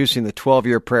love introducing the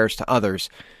 12-year prayers to others.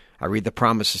 I read the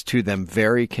promises to them.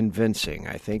 Very convincing.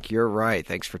 I think you're right.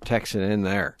 Thanks for texting in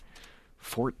there.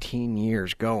 14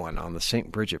 years going on the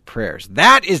St. Bridget prayers.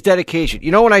 That is dedication.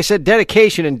 You know, when I said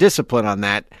dedication and discipline on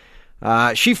that,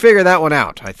 she figured that one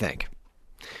out, I think.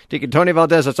 Deacon Tony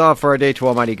Valdez, that's all for our day. To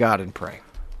Almighty God and pray.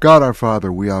 God our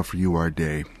Father, we offer you our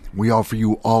day. We offer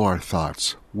you all our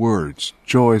thoughts, words,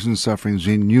 joys, and sufferings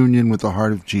in union with the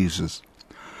heart of Jesus.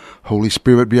 Holy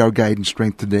Spirit, be our guide and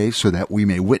strength today so that we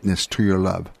may witness to your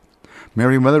love.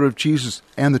 Mary, Mother of Jesus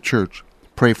and the Church,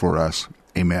 pray for us.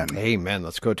 Amen. Amen.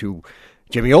 Let's go to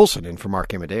Jimmy Olsen in for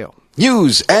Mark Amadeo.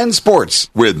 News and sports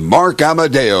with Mark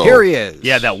Amadeo. Here he is.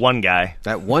 Yeah, that one guy.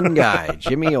 That one guy,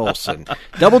 Jimmy Olsen.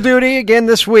 Double duty again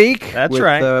this week. That's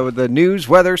right. With the news,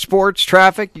 weather, sports,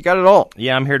 traffic. You got it all.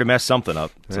 Yeah, I'm here to mess something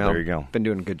up. So there you go. Been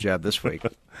doing a good job this week.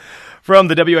 From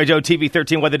the WHO TV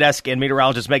 13 Weather Desk and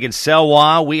meteorologist Megan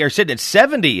Selwa, we are sitting at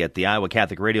 70 at the Iowa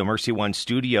Catholic Radio Mercy One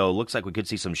studio. Looks like we could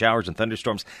see some showers and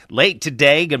thunderstorms late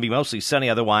today. Going to be mostly sunny,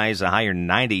 otherwise a higher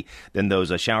 90 than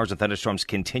those showers and thunderstorms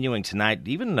continuing tonight.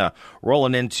 Even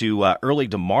rolling into early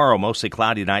tomorrow, mostly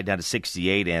cloudy tonight down to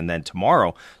 68. And then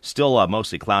tomorrow, still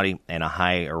mostly cloudy and a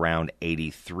high around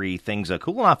 83. Things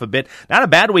cooling off a bit. Not a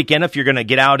bad weekend if you're going to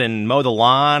get out and mow the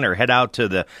lawn or head out to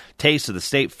the Taste of the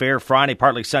State Fair. Friday,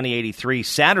 partly sunny, 83.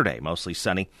 Saturday, mostly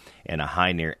sunny and a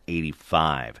high near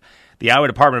 85. The Iowa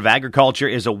Department of Agriculture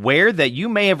is aware that you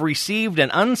may have received an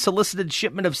unsolicited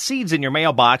shipment of seeds in your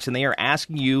mailbox, and they are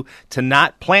asking you to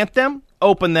not plant them,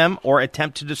 open them, or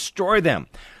attempt to destroy them.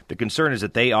 The concern is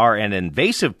that they are an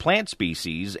invasive plant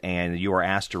species, and you are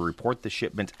asked to report the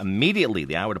shipment immediately.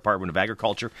 The Iowa Department of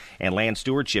Agriculture and Land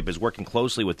Stewardship is working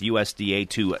closely with the USDA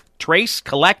to trace,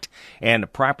 collect,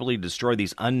 and properly destroy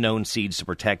these unknown seeds to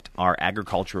protect our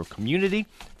agricultural community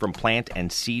from plant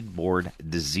and seed-borne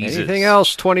diseases. Anything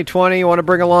else 2020 you want to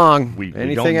bring along? We don't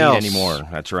need anymore.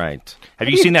 That's right. Have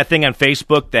you seen that thing on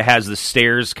Facebook that has the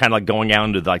stairs kind of like going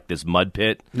down to like this mud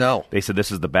pit? No. They said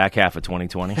this is the back half of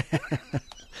 2020.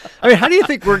 I mean, how do you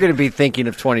think we're going to be thinking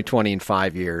of 2020 in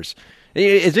 5 years?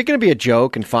 Is it going to be a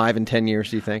joke in 5 and 10 years,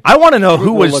 do you think? I want to know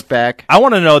who we'll look back. I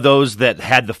want to know those that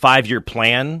had the 5-year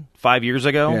plan 5 years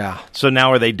ago. Yeah. So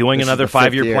now are they doing another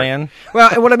 5-year plan?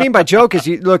 Well, what I mean by joke is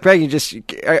you look back,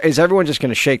 is everyone just going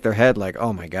to shake their head like,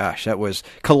 oh my gosh, that was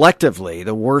collectively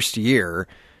the worst year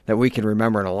that we can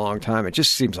remember in a long time. It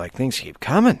just seems like things keep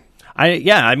coming.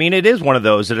 I mean, it is one of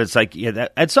those that it's like,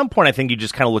 at some point I think you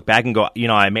just kind of look back and go,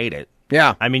 I made it.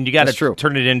 Yeah. I mean, you got to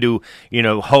turn it into,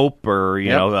 hope or,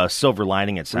 a silver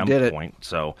lining at some point.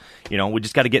 So, we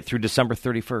just got to get through December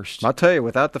 31st. I'll tell you,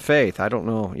 without the faith, I don't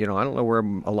know, I don't know where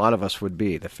a lot of us would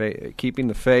be. Keeping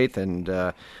the faith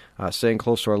and staying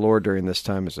close to our Lord during this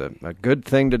time is a good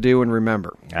thing to do and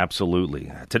remember. Absolutely.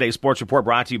 Today's sports report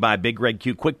brought to you by Big Red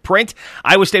Q Quick Print.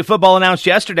 Iowa State football announced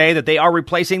yesterday that they are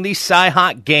replacing the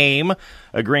Cy-Hawk game,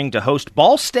 agreeing to host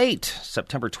Ball State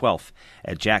September 12th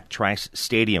at Jack Trice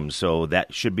Stadium. So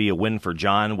that should be a win for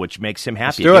John, which makes him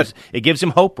happy. It gives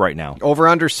him hope right now. Over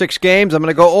under 6 games. I'm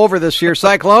going to go over this year,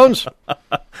 Cyclones.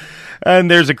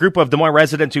 And there's a group of Des Moines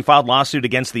residents who filed lawsuit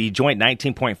against the joint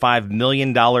 $19.5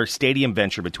 million stadium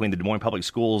venture between the Des Moines Public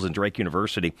Schools and Drake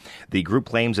University. The group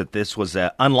claims that this was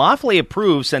unlawfully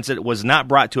approved since it was not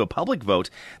brought to a public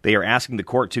vote. They are asking the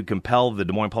court to compel the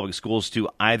Des Moines Public Schools to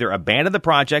either abandon the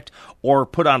project or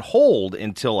put on hold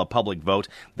until a public vote.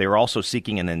 They are also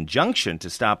seeking an injunction to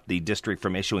stop the district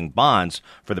from issuing bonds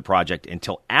for the project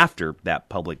until after that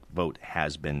public vote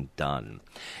has been done.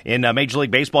 In Major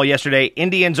League Baseball yesterday,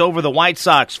 Indians over the White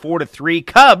Sox 4-3.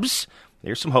 Cubs,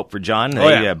 there's some hope for John.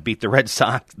 They beat the Reds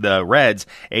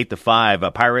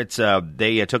 8-5. Pirates,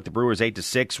 they took the Brewers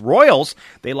 8-6. Royals,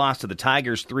 they lost to the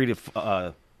Tigers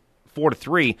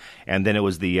 4-3, and then it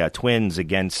was the Twins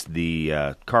against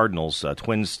the Cardinals.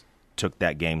 Twins took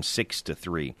that game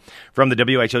 6-3. From the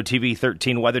WHO TV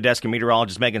 13 weather desk and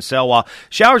meteorologist Megan Selwa,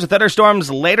 showers and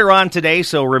thunderstorms later on today,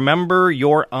 so remember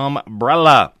your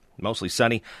umbrella. Mostly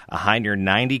sunny, a high near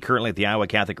 90. Currently at the Iowa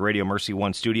Catholic Radio Mercy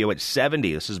One studio at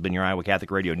 70. This has been your Iowa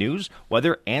Catholic Radio news,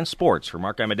 weather, and sports. For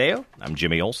Mark Amadeo, I'm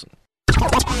Jimmy Olson.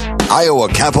 Iowa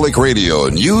Catholic Radio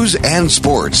News and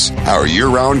Sports. Our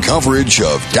year-round coverage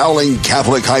of Dowling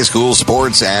Catholic High School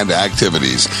sports and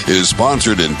activities is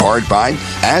sponsored in part by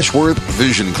Ashworth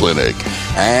Vision Clinic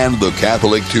and the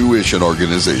Catholic Tuition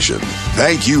Organization.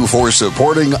 Thank you for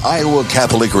supporting Iowa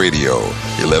Catholic Radio,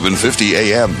 1150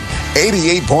 AM,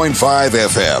 88.5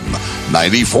 FM,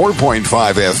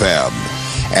 94.5 FM,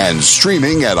 and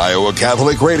streaming at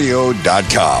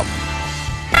iowacatholicradio.com.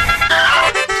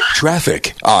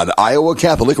 Traffic on Iowa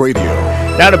Catholic Radio.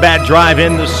 Not a bad drive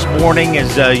in this morning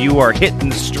as you are hitting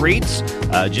the streets.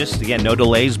 Just, again, no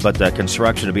delays, but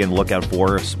construction to be on the lookout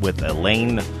for with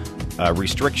lane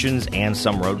restrictions and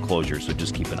some road closures. So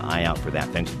just keep an eye out for that.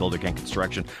 Thanks to Builder Ken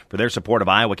Construction for their support of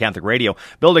Iowa Catholic Radio.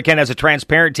 Builder Ken has a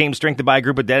transparent team strengthened by a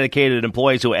group of dedicated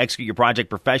employees who will execute your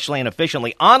project professionally and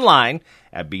efficiently online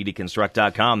at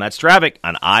bdconstruct.com. That's traffic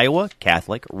on Iowa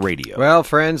Catholic Radio. Well,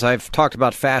 friends, I've talked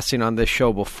about fasting on this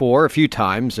show before a few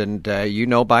times, and you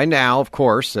know by now, of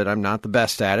course, that I'm not the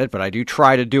best at it, but I do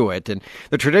try to do it. And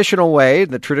the traditional way,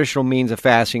 the traditional means of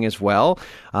fasting as well.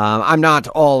 I'm not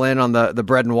all in on the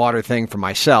bread and water thing for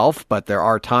myself, but there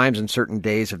are times in certain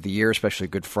days of the year, especially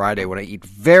Good Friday, when I eat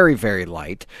very, very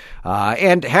light,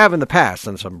 and have in the past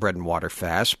on some bread and water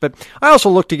fasts. But I also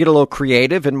look to get a little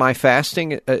creative in my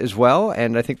fasting as well.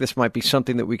 And I think this might be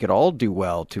something that we could all do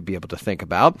well to be able to think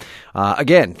about.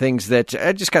 Again, things that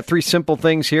I just got 3 simple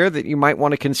things here that you might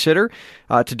want to consider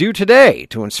to do today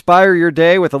to inspire your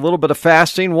day with a little bit of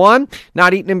fasting. 1,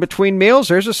 not eating in between meals.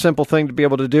 There's a simple thing to be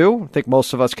able to do. I think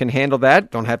most of us can handle that.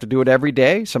 Don't have to do it every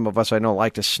day. Some of us I know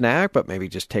like to snack, but maybe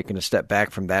just taking a step back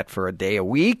from that for a day a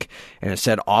week and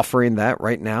instead offering that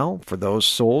right now for those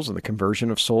souls and the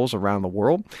conversion of souls around the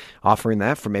world. Offering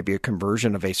that for maybe a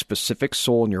conversion of a specific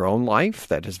soul in your own life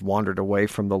that has wandered away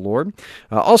from the Lord.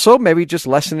 Also, maybe just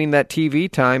lessening that TV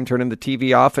time, turning the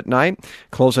TV off at night,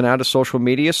 closing out of social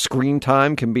media. Screen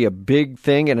time can be a big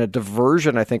thing and a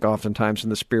diversion, I think, oftentimes in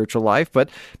the spiritual life, but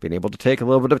being able to take a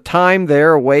little bit of time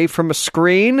there away from a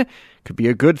screen could be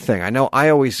a good thing. I know I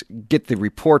always get the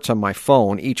reports on my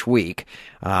phone each week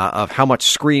of how much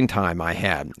screen time I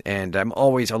had, and I'm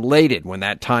always elated when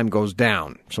that time goes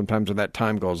down. Sometimes when that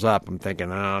time goes up, I'm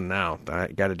thinking, oh, no, I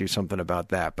got to do something about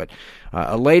that. But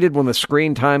elated when the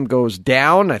screen time goes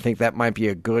down, I think that might be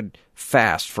a good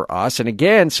fast for us. And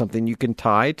again, something you can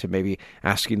tie to maybe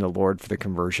asking the Lord for the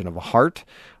conversion of a heart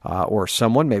or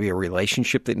someone, maybe a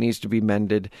relationship that needs to be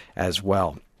mended as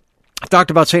well. I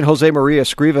talked about St. Jose Maria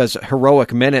Escriva's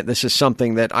heroic minute. This is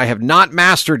something that I have not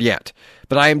mastered yet,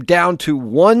 but I am down to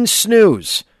 1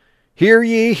 snooze. Hear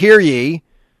ye, hear ye.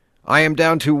 I am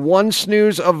down to 1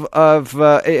 snooze of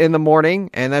in the morning,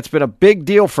 and that's been a big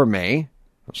deal for me.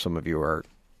 Some of you are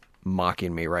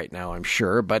mocking me right now, I'm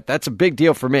sure, but that's a big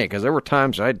deal for me because there were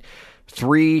times I had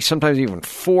 3, sometimes even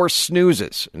 4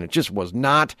 snoozes, and it just was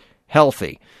not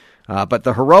healthy. But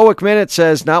the heroic minute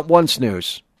says not 1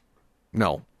 snooze.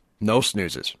 No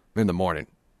snoozes in the morning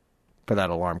for that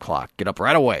alarm clock. Get up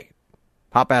right away.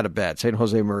 Hop out of bed. St.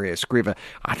 Jose Maria Escriva.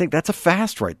 I think that's a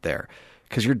fast right there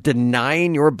because you're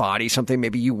denying your body something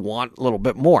maybe you want a little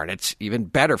bit more, and it's even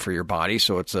better for your body,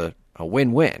 so it's a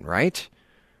win-win, right?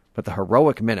 But the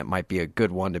heroic minute might be a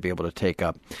good one to be able to take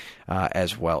up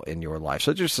as well in your life.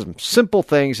 So just some simple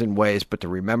things and ways, but to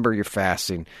remember your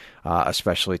fasting,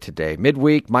 especially today.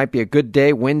 Midweek might be a good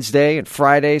day. Wednesday and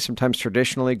Friday, sometimes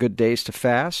traditionally good days to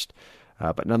fast.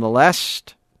 But nonetheless,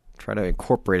 try to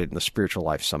incorporate it in the spiritual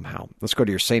life somehow. Let's go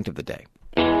to your saint of the day.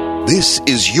 This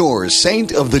is your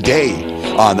Saint of the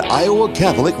Day on Iowa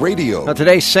Catholic Radio. Now,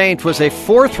 today's saint was a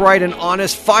forthright and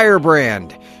honest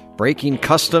firebrand. breaking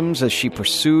customs as she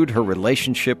pursued her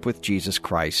relationship with Jesus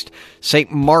Christ. St.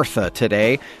 Martha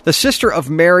today, the sister of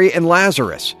Mary and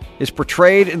Lazarus, is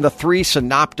portrayed in the three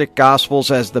synoptic Gospels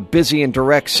as the busy and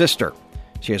direct sister.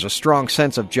 She has a strong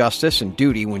sense of justice and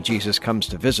duty when Jesus comes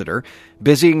to visit her,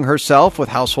 busying herself with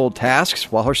household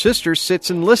tasks while her sister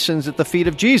sits and listens at the feet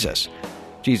of Jesus.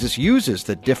 Jesus uses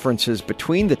the differences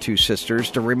between the two sisters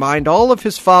to remind all of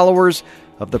his followers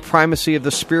of the primacy of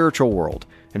the spiritual world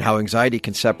and how anxiety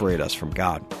can separate us from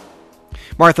God.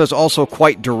 Martha is also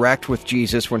quite direct with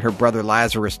Jesus when her brother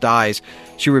Lazarus dies.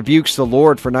 She rebukes the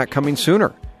Lord for not coming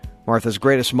sooner. Martha's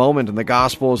greatest moment in the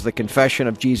gospel is the confession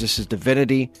of Jesus'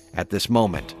 divinity at this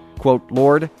moment. Quote,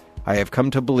 "Lord, I have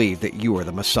come to believe that you are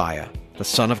the Messiah, the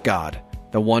Son of God,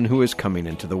 the one who is coming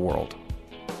into the world."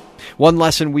 One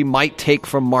lesson we might take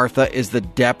from Martha is the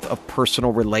depth of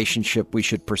personal relationship we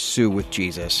should pursue with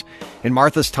Jesus. In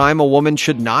Martha's time, a woman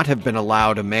should not have been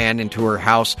allowed a man into her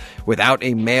house without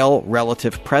a male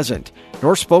relative present,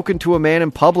 nor spoken to a man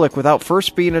in public without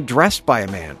first being addressed by a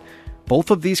man.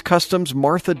 Both of these customs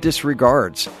Martha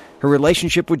disregards. Her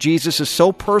relationship with Jesus is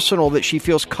so personal that she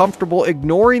feels comfortable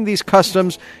ignoring these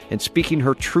customs and speaking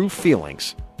her true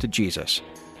feelings to Jesus.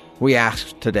 We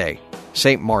ask today,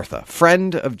 St. Martha,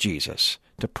 friend of Jesus,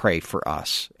 to pray for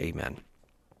us. Amen.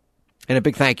 And a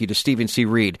big thank you to Stephen C.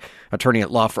 Reed, attorney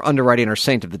at law for underwriting our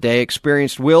saint of the day,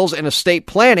 experienced wills and estate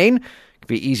planning. It can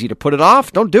be easy to put it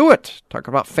off. Don't do it. Talk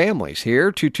about families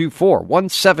here.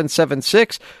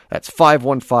 224-1776. That's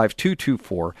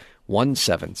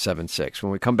 515-224-1776.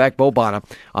 When we come back, Bo Bonner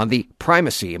on the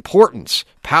primacy, importance,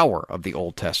 power of the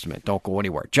Old Testament. Don't go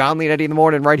anywhere. John Leonetti in the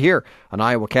morning right here on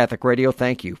Iowa Catholic Radio.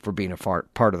 Thank you for being a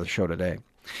part of the show today.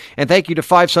 And thank you to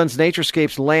Five Sons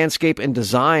Naturescapes Landscape and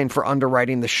Design for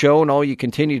underwriting the show and all you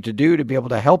continue to do to be able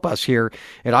to help us here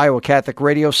at Iowa Catholic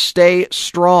Radio stay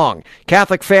strong.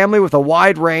 Catholic family with a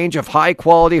wide range of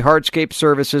high-quality hardscape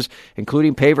services,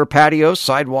 including paver patios,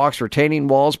 sidewalks, retaining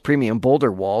walls, premium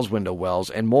boulder walls, window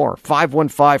wells, and more.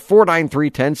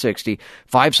 515-493-1060,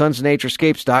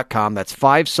 FiveSonsNaturescapes.com. That's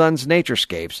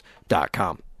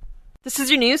FiveSonsNaturescapes.com. This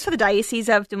is your news for the Diocese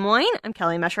of Des Moines. I'm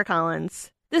Kelly Mesher-Collins.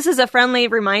 This is a friendly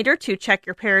reminder to check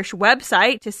your parish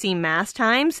website to see Mass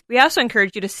times. We also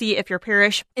encourage you to see if your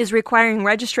parish is requiring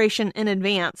registration in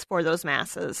advance for those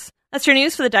Masses. That's your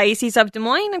news for the Diocese of Des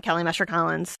Moines. I'm Kelly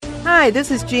Mesher-Collins. Hi,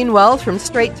 this is Jean Wells from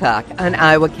Straight Talk on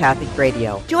Iowa Catholic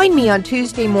Radio. Join me on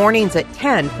Tuesday mornings at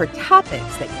 10 for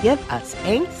topics that give us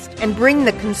angst and bring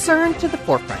the concern to the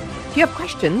forefront. If you have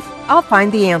questions, I'll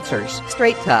find the answers.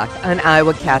 Straight Talk on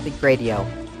Iowa Catholic Radio.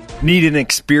 Need an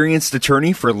experienced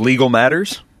attorney for legal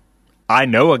matters? I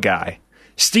know a guy.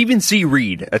 Stephen C.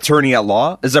 Reed, attorney at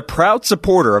law, is a proud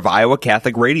supporter of Iowa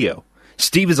Catholic Radio.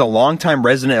 Steve is a longtime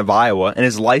resident of Iowa and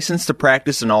is licensed to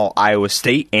practice in all Iowa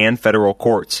state and federal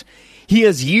courts. He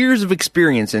has years of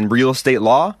experience in real estate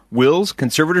law, wills,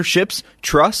 conservatorships,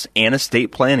 trusts, and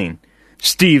estate planning.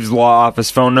 Steve's law office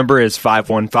phone number is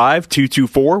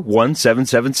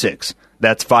 515-224-1776.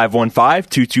 That's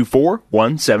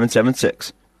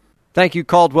 515-224-1776. Thank you,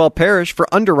 Caldwell Parish, for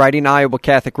underwriting Iowa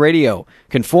Catholic Radio.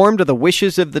 Conform to the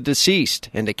wishes of the deceased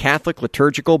and to Catholic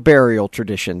liturgical burial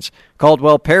traditions.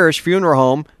 Caldwell Parish Funeral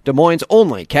Home, Des Moines'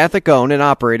 only Catholic-owned and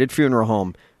operated funeral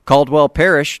home.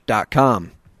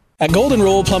 CaldwellParish.com. At Golden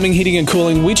Rule Plumbing, Heating, and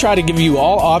Cooling, we try to give you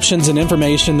all options and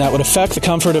information that would affect the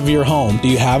comfort of your home. Do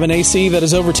you have an AC that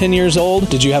is over 10 years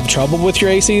old? Did you have trouble with your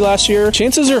AC last year?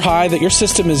 Chances are high that your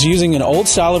system is using an old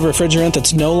style of refrigerant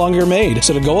that's no longer made.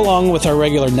 So to go along with our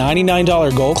regular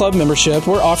 $99 Gold Club membership,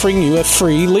 we're offering you a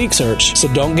free leak search.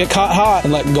 So don't get caught hot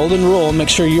and let Golden Rule make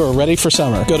sure you are ready for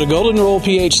summer. Go to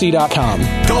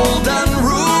goldenrulephc.com. Golden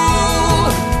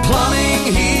Rule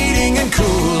Plumbing, Heating, and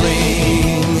Cooling.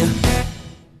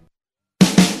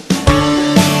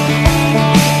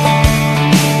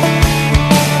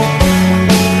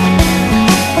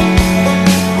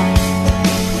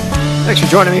 Thanks for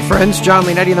joining me, friends. John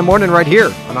Leonetti in the morning right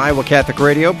here on Iowa Catholic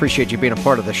Radio. Appreciate you being a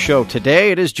part of the show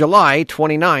today. It is July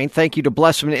 29th. Thank you to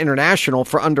Blessman International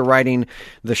for underwriting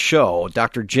the show.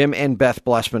 Dr. Jim and Beth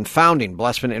Blessman, founding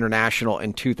Blessman International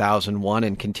in 2001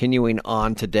 and continuing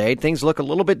on today. Things look a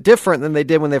little bit different than they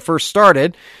did when they first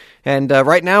started. And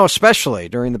right now, especially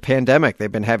during the pandemic,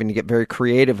 they've been having to get very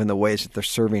creative in the ways that they're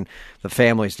serving the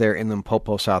families there in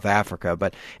Limpopo, South Africa.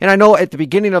 And I know at the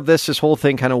beginning of this whole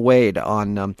thing kind of weighed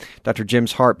on Dr.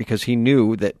 Jim's heart because he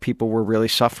knew that people were really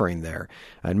suffering there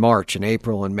in March and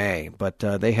April and May. But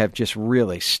they have just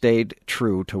really stayed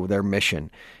true to their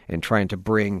mission in trying to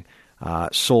bring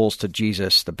souls to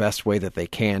Jesus the best way that they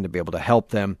can to be able to help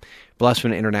them.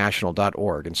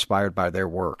 BlessmanInternational.org, inspired by their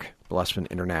work.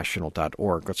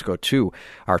 BlessmanInternational.org. Let's go to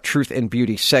our Truth and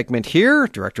Beauty segment here.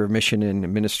 Director of Mission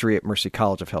and Ministry at Mercy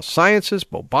College of Health Sciences,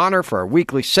 Bo Bonner, for our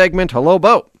weekly segment. Hello,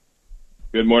 Bo.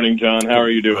 Good morning, John. How are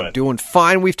you doing? I'm doing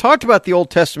fine. We've talked about the Old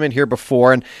Testament here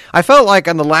before, and I felt like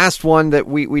on the last one that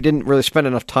we didn't really spend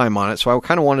enough time on it, so I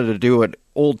kind of wanted to do an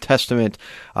Old Testament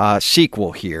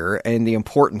sequel here and the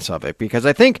importance of it, because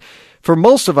I think for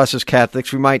most of us as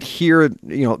Catholics, we might hear,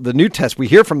 the New Testament. We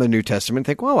hear from the New Testament and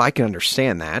think, well, I can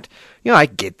understand that. I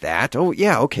get that. Oh,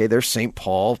 yeah, okay, there's St.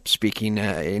 Paul speaking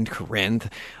in Corinth,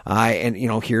 and,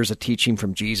 here's a teaching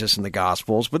from Jesus in the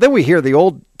Gospels. But then we hear the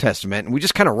Old Testament, and we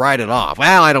just kind of write it off.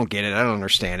 Well, I don't get it. I don't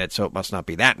understand it, so it must not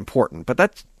be that important. But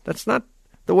that's not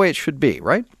the way it should be,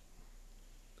 right?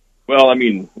 Well, I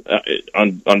mean,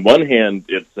 on one hand,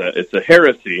 it's a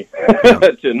heresy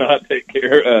to not take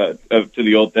care of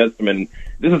the Old Testament.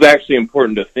 This is actually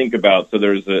important to think about. So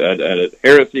there's a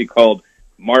heresy called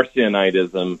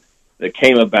Marcionitism that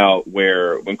came about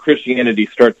where when Christianity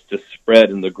starts to spread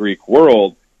in the Greek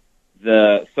world,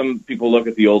 some people look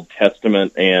at the Old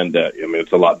Testament and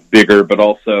it's a lot bigger, but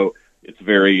also it's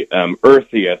very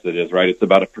earthy as it is, right? It's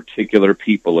about a particular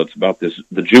people. It's about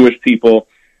the Jewish people.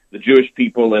 The Jewish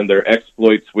people and their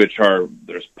exploits,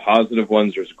 there's positive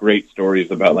ones. There's great stories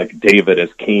about like David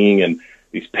as king and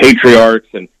these patriarchs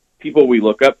and people we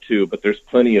look up to, but there's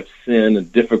plenty of sin and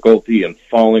difficulty and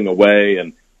falling away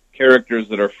and characters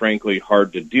that are frankly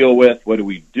hard to deal with. What do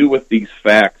we do with these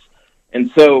facts?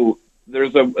 And so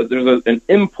there's an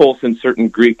impulse in certain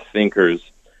Greek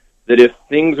thinkers that if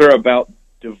things are about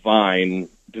divine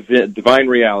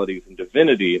realities and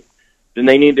divinity, then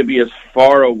they need to be as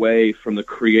far away from the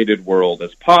created world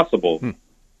as possible.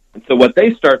 And so what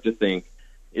they start to think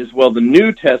is, well, the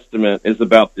New Testament is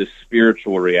about this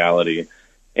spiritual reality,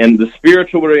 and the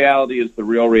spiritual reality is the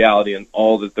real reality and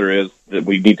all that there is that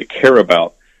we need to care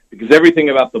about, because everything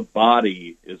about the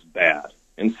body is bad.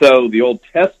 And so the Old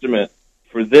Testament,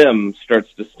 for them,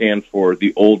 starts to stand for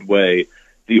the old way,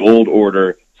 the old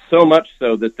order, so much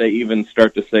so that they even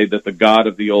start to say that the God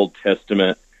of the Old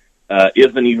Testament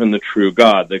isn't even the true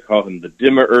God. They call him the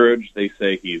Demiurge. They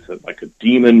say he's like a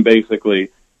demon,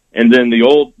 basically. And then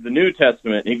the New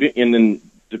Testament, and then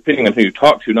depending on who you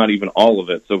talk to, not even all of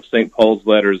it. So St. Paul's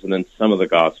letters and then some of the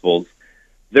Gospels,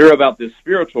 they're about this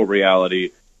spiritual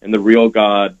reality and the real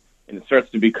God, and it starts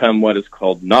to become what is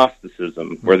called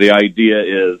Gnosticism, where the idea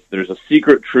is there's a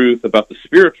secret truth about the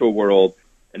spiritual world,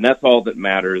 and that's all that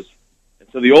matters.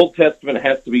 So the Old Testament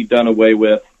has to be done away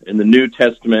with, and the New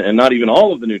Testament, and not even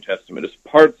all of the New Testament, just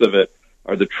parts of it,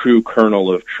 are the true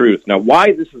kernel of truth. Now,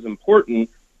 why this is important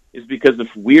is because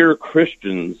if we're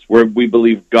Christians, where we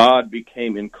believe God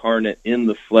became incarnate in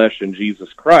the flesh in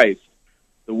Jesus Christ,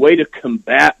 the way to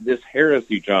combat this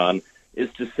heresy, John, is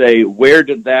to say, where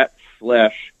did that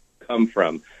flesh come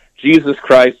from? Jesus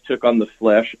Christ took on the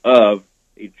flesh of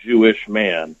a Jewish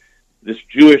man. This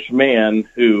Jewish man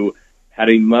who had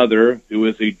a mother who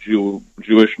was a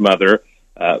Jewish mother,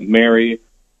 Mary,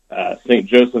 St.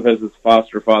 Joseph as his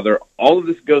foster father. All of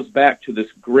this goes back to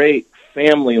this great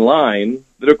family line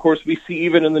that, of course, we see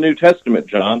even in the New Testament,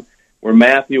 John, where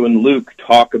Matthew and Luke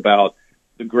talk about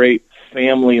the great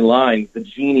family line, the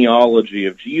genealogy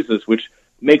of Jesus, which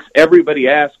makes everybody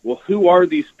ask, well, who are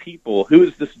these people? Who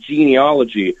is this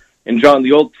genealogy? And, John,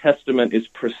 the Old Testament is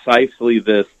precisely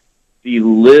this, the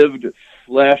lived,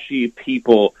 fleshy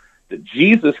people that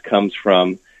Jesus comes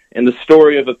from, and the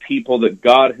story of a people that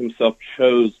God himself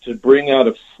chose to bring out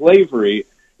of slavery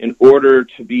in order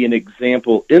to be an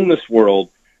example in this world,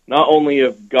 not only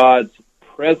of God's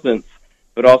presence,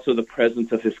 but also the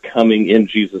presence of his coming in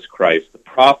Jesus Christ. The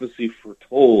prophecy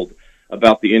foretold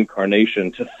about the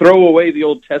incarnation. To throw away the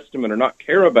Old Testament or not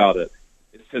care about it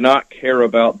is to not care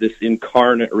about this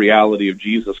incarnate reality of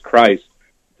Jesus Christ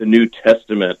the New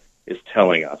Testament is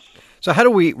telling us. So how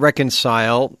do we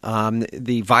reconcile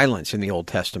the violence in the Old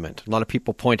Testament? A lot of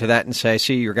people point to that and say,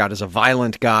 see, your God is a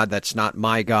violent God. That's not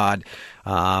my God.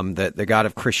 The God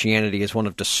of Christianity is one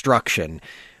of destruction.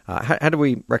 How do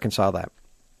we reconcile that?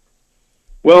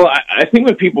 Well, I think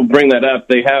when people bring that up,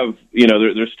 they have,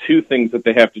 there's two things that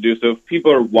they have to do. So if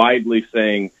people are widely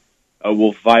saying,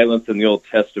 well, violence in the Old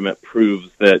Testament proves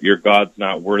that your God's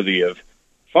not worthy of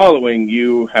following,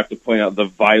 you have to point out the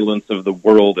violence of the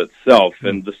world itself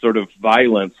and the sort of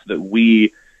violence that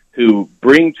we who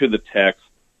bring to the text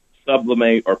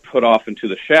sublimate or put off into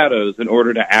the shadows in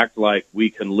order to act like we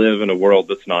can live in a world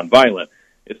that's nonviolent.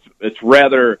 It's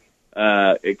rather,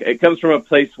 it comes from a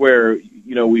place where,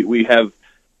 we have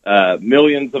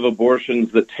millions of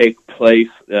abortions that take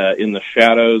place in the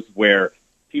shadows, where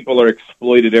people are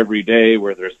exploited every day,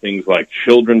 where there's things like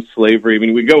children's slavery. I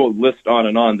mean, we go list on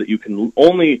and on that you can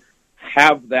only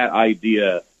have that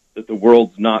idea that the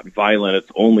world's not violent.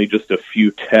 It's only just a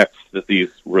few texts that these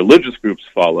religious groups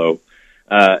follow.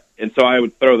 And so I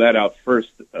would throw that out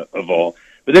first of all.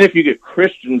 But then if you get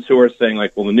Christians who are saying,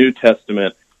 like, well, the New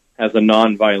Testament has a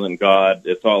nonviolent God,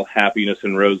 it's all happiness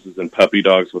and roses and puppy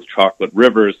dogs with chocolate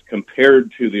rivers,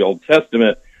 compared to the Old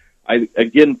Testament, I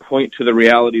again point to the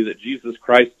reality that Jesus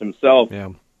Christ himself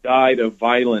died a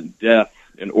violent death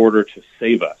in order to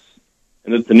save us.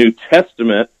 And that the New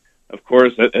Testament, of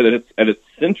course, at its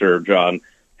center, John,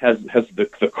 has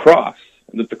the cross.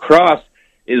 And that the cross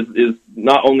is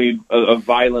not only a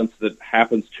violence that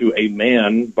happens to a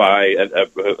man by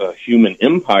a human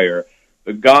empire,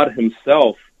 but God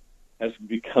himself has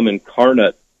become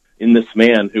incarnate in this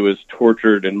man who is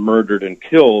tortured and murdered and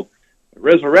killed,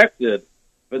 resurrected.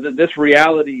 But that this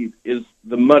reality is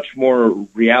the much more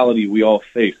reality we all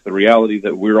face, the reality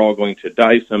that we're all going to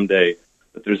die someday,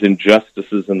 that there's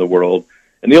injustices in the world.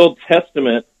 And the Old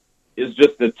Testament is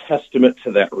just a testament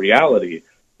to that reality,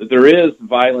 that there is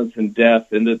violence and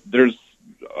death, and that there's,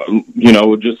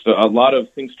 just a lot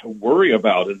of things to worry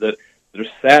about, and that there's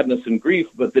sadness and grief,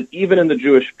 but that even in the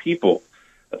Jewish people,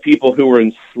 a people who were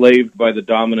enslaved by the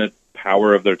dominant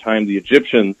power of their time, the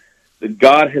Egyptians, that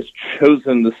God has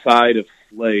chosen the side of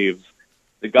slaves,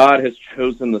 that God has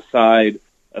chosen the side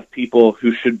of people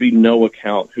who should be no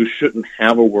account, who shouldn't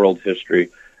have a world history.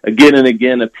 Again and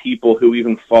again, a people who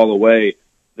even fall away,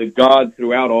 that God,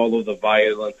 throughout all of the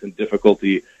violence and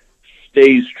difficulty,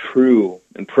 stays true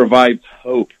and provides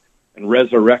hope and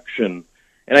resurrection.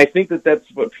 And I think that that's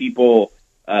what people,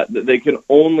 they can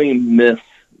only miss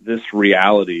this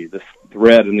reality, this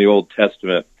thread in the Old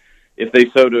Testament, if they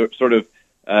sort of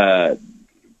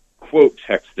quote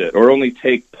text it, or only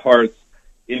take parts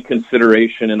in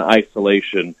consideration in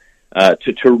isolation.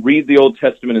 To read the Old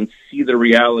Testament and see the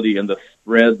reality and the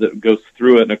thread that goes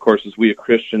through it, and of course, as we as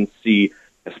Christians see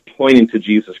as pointing to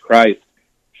Jesus Christ,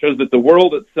 shows that the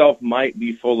world itself might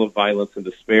be full of violence and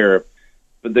despair,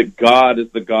 but that God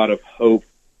is the God of hope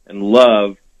and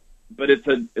love. But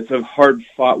it's a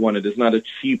hard-fought one. It is not a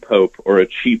cheap hope or a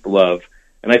cheap love.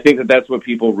 And I think that that's what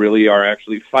people really are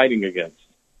actually fighting against.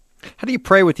 How do you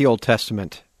pray with the Old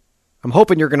Testament? I'm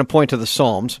hoping you're going to point to the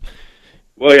Psalms.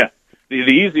 Well, yeah. The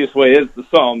easiest way is the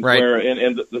Psalms, right. Where,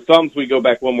 and the Psalms, we go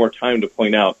back one more time to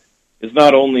point out, is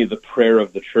not only the prayer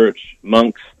of the church.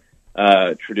 Monks,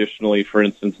 traditionally, for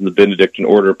instance, in the Benedictine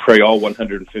order, pray all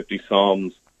 150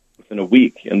 Psalms within a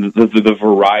week. And the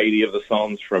variety of the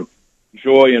Psalms, from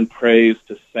joy and praise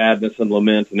to sadness and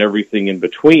lament and everything in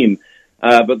between.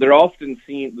 But they're often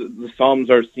seen, the Psalms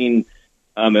are seen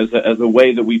as a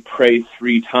way that we pray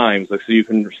three times. Like, so you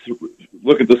can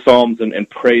look at the Psalms and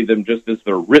pray them just as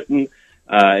they're written,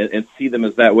 and see them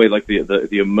as that way, like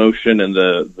the emotion and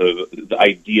the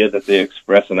idea that they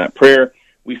express in that prayer.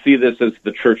 We see this as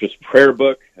the church's prayer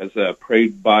book, as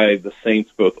prayed by the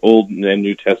saints, both Old and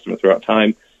New Testament throughout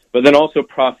time, but then also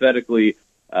prophetically,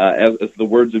 as the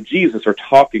words of Jesus are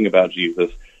talking about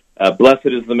Jesus. Blessed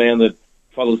is the man that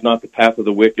follows not the path of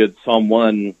the wicked. Psalm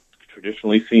 1,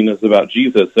 traditionally seen as about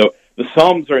Jesus. So the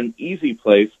Psalms are an easy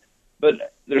place,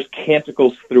 but there's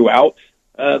canticles throughout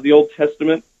the Old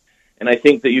Testament. And I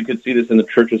think that you could see this in the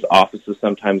church's offices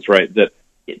sometimes, right, that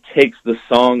it takes the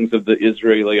songs of the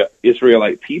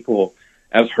Israelite people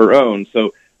as her own.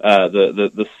 So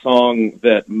the song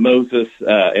that Moses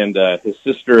and his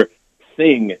sister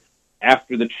sing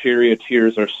after the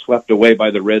charioteers are swept away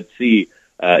by the Red Sea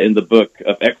in the book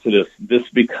of Exodus, this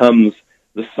becomes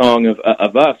the song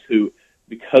of us who,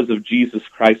 because of Jesus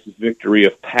Christ's victory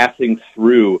of passing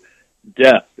through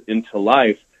death into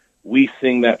life, we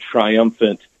sing that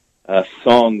triumphant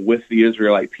song with the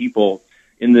Israelite people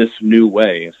in this new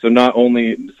way. So now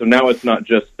it's not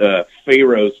just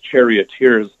Pharaoh's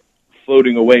charioteers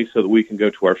floating away so that we can go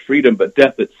to our freedom, but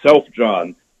death itself,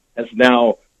 John, has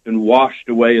now been washed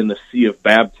away in the sea of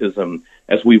baptism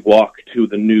as we walk to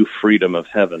the new freedom of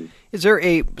heaven. Is there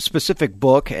a specific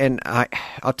book? And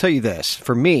I'll tell you this,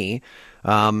 for me,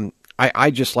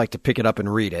 I just like to pick it up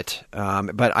and read it.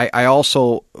 But I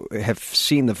also have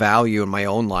seen the value in my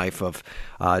own life of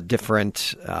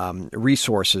different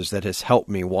resources that has helped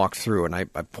me walk through. And I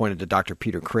pointed to Dr.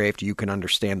 Peter Kraft. You Can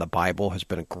Understand the Bible has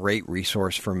been a great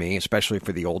resource for me, especially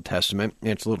for the Old Testament.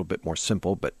 And it's a little bit more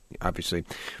simple, but obviously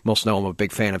most know I'm a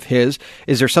big fan of his.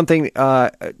 Is there something,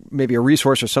 maybe a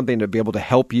resource or something to be able to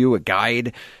help you, a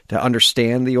guide to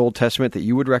understand the Old Testament that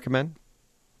you would recommend?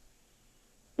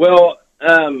 Well,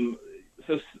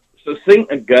 so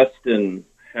St. Augustine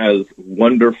has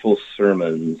wonderful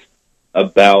sermons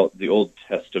about the Old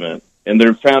Testament, and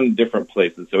they're found in different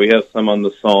places. So he has some on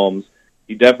the Psalms.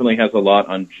 He definitely has a lot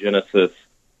on Genesis,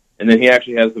 and then he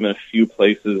actually has them in a few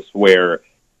places where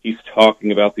he's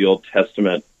talking about the Old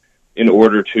Testament in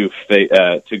order to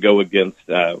go against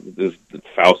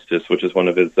Faustus, which is one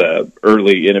of his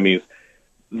early enemies.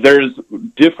 There's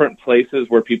different places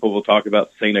where people will talk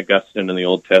about St. Augustine in the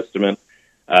Old Testament,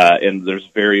 and there's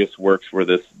various works where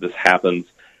this happens.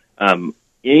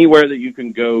 Anywhere that you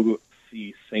can go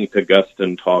see St.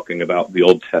 Augustine talking about the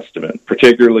Old Testament,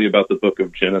 particularly about the book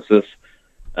of Genesis,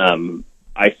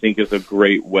 I think is a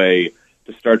great way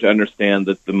to start to understand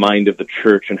the mind of the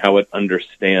church and how it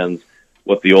understands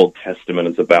what the Old Testament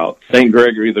is about. St.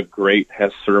 Gregory the Great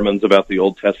has sermons about the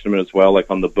Old Testament as well,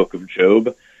 like on the book of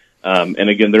Job. And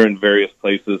again, they're in various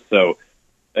places. So,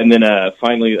 and then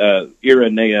finally,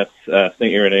 Irenaeus, St.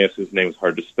 Irenaeus, whose name is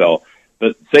hard to spell,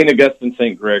 but St. Augustine,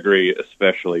 St. Gregory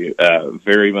especially,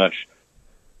 very much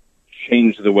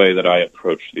changed the way that I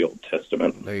approach the Old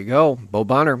Testament. There you go. Bo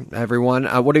Bonner, everyone.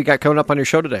 What do you got coming up on your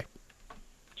show today?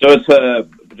 So it's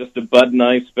just a Bud and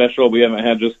Ice special. We haven't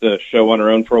had just a show on our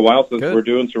own for a while, so that's what we're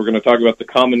doing. So we're going to talk about the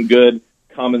common good,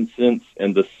 common sense,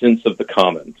 and the sense of the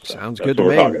common. So sounds good to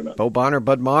me. Bo Bonner,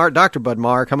 Bud Marr, Dr. Bud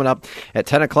Marr, coming up at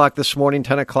 10 o'clock this morning,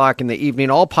 10 o'clock in the evening.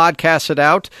 All podcasted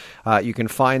out. You can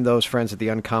find those friends at the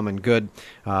Uncommon Good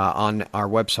on our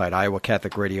website,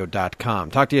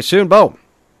 iowacatholicradio.com. Talk to you soon, Bo.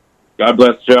 God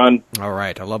bless, John. All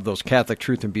right. I love those Catholic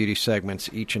Truth and Beauty segments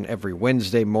each and every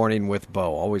Wednesday morning with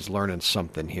Bo. Always learning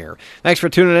something here. Thanks for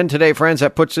tuning in today, friends.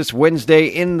 That puts this Wednesday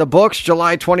in the books,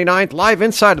 July 29th, live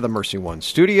inside of the Mercy One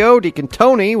studio. Deacon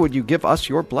Tony, would you give us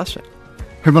your blessing?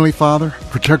 Heavenly Father,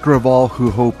 protector of all who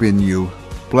hope in you,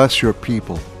 bless your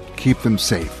people. Keep them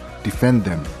safe. Defend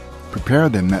them. Prepare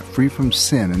them that free from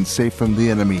sin and safe from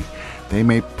the enemy, they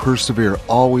may persevere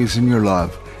always in your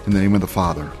love. In the name of the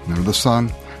Father, and of the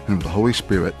Son, and of the Holy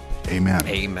Spirit. Amen.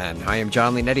 Amen. I am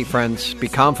John Leonetti, friends. Be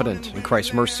confident in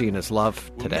Christ's mercy and his love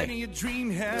today. Many a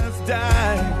dream has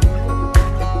died.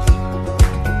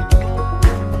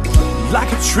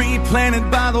 Like a tree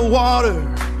planted by the water,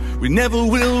 we never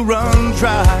will run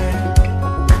dry.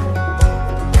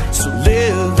 So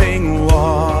living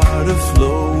water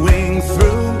flowing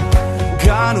through,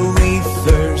 God, we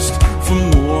thirst for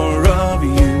more of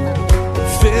you.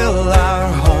 Fill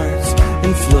our hearts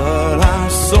and flood our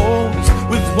souls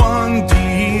with one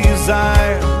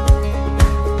desire,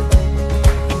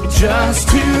 just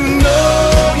to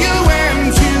know you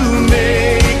and to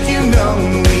make you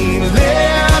known. We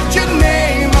lift your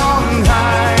name on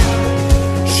high.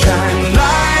 Shine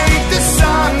like the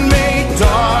sun, make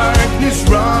darkness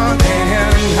run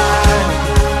and hide.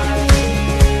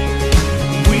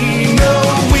 We know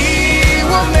we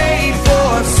were made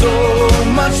for so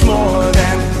much more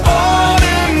than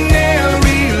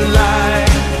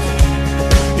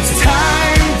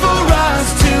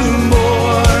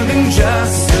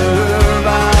just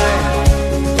survive.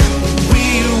 We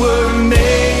were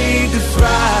made to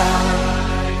thrive.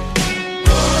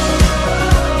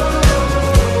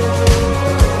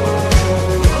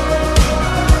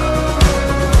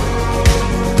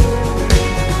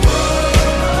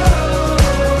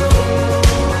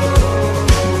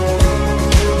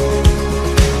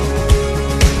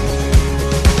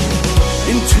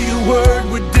 Into your word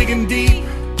we're digging deep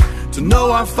to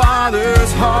know our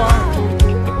Father's heart.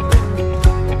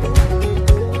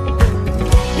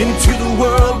 Into the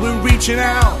world we're reaching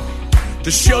out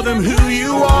to show them who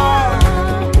you are.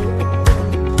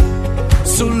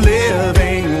 So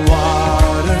living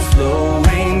water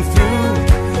flowing through,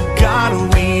 God,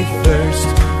 we thirst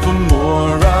for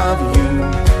more of you.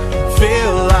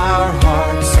 Fill our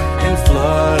hearts and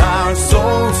flood our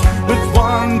souls with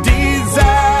one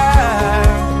desire,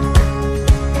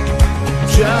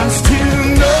 just to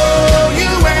know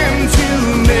you and to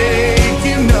make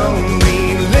you known.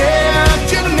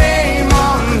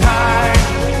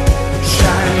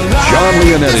 John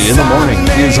Leonetti in the Morning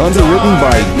is underwritten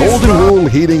by Golden Rule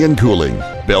Heating and Cooling,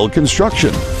 Bell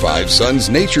Construction, Five Sons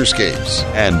Naturescapes,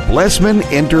 and Blessman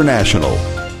International.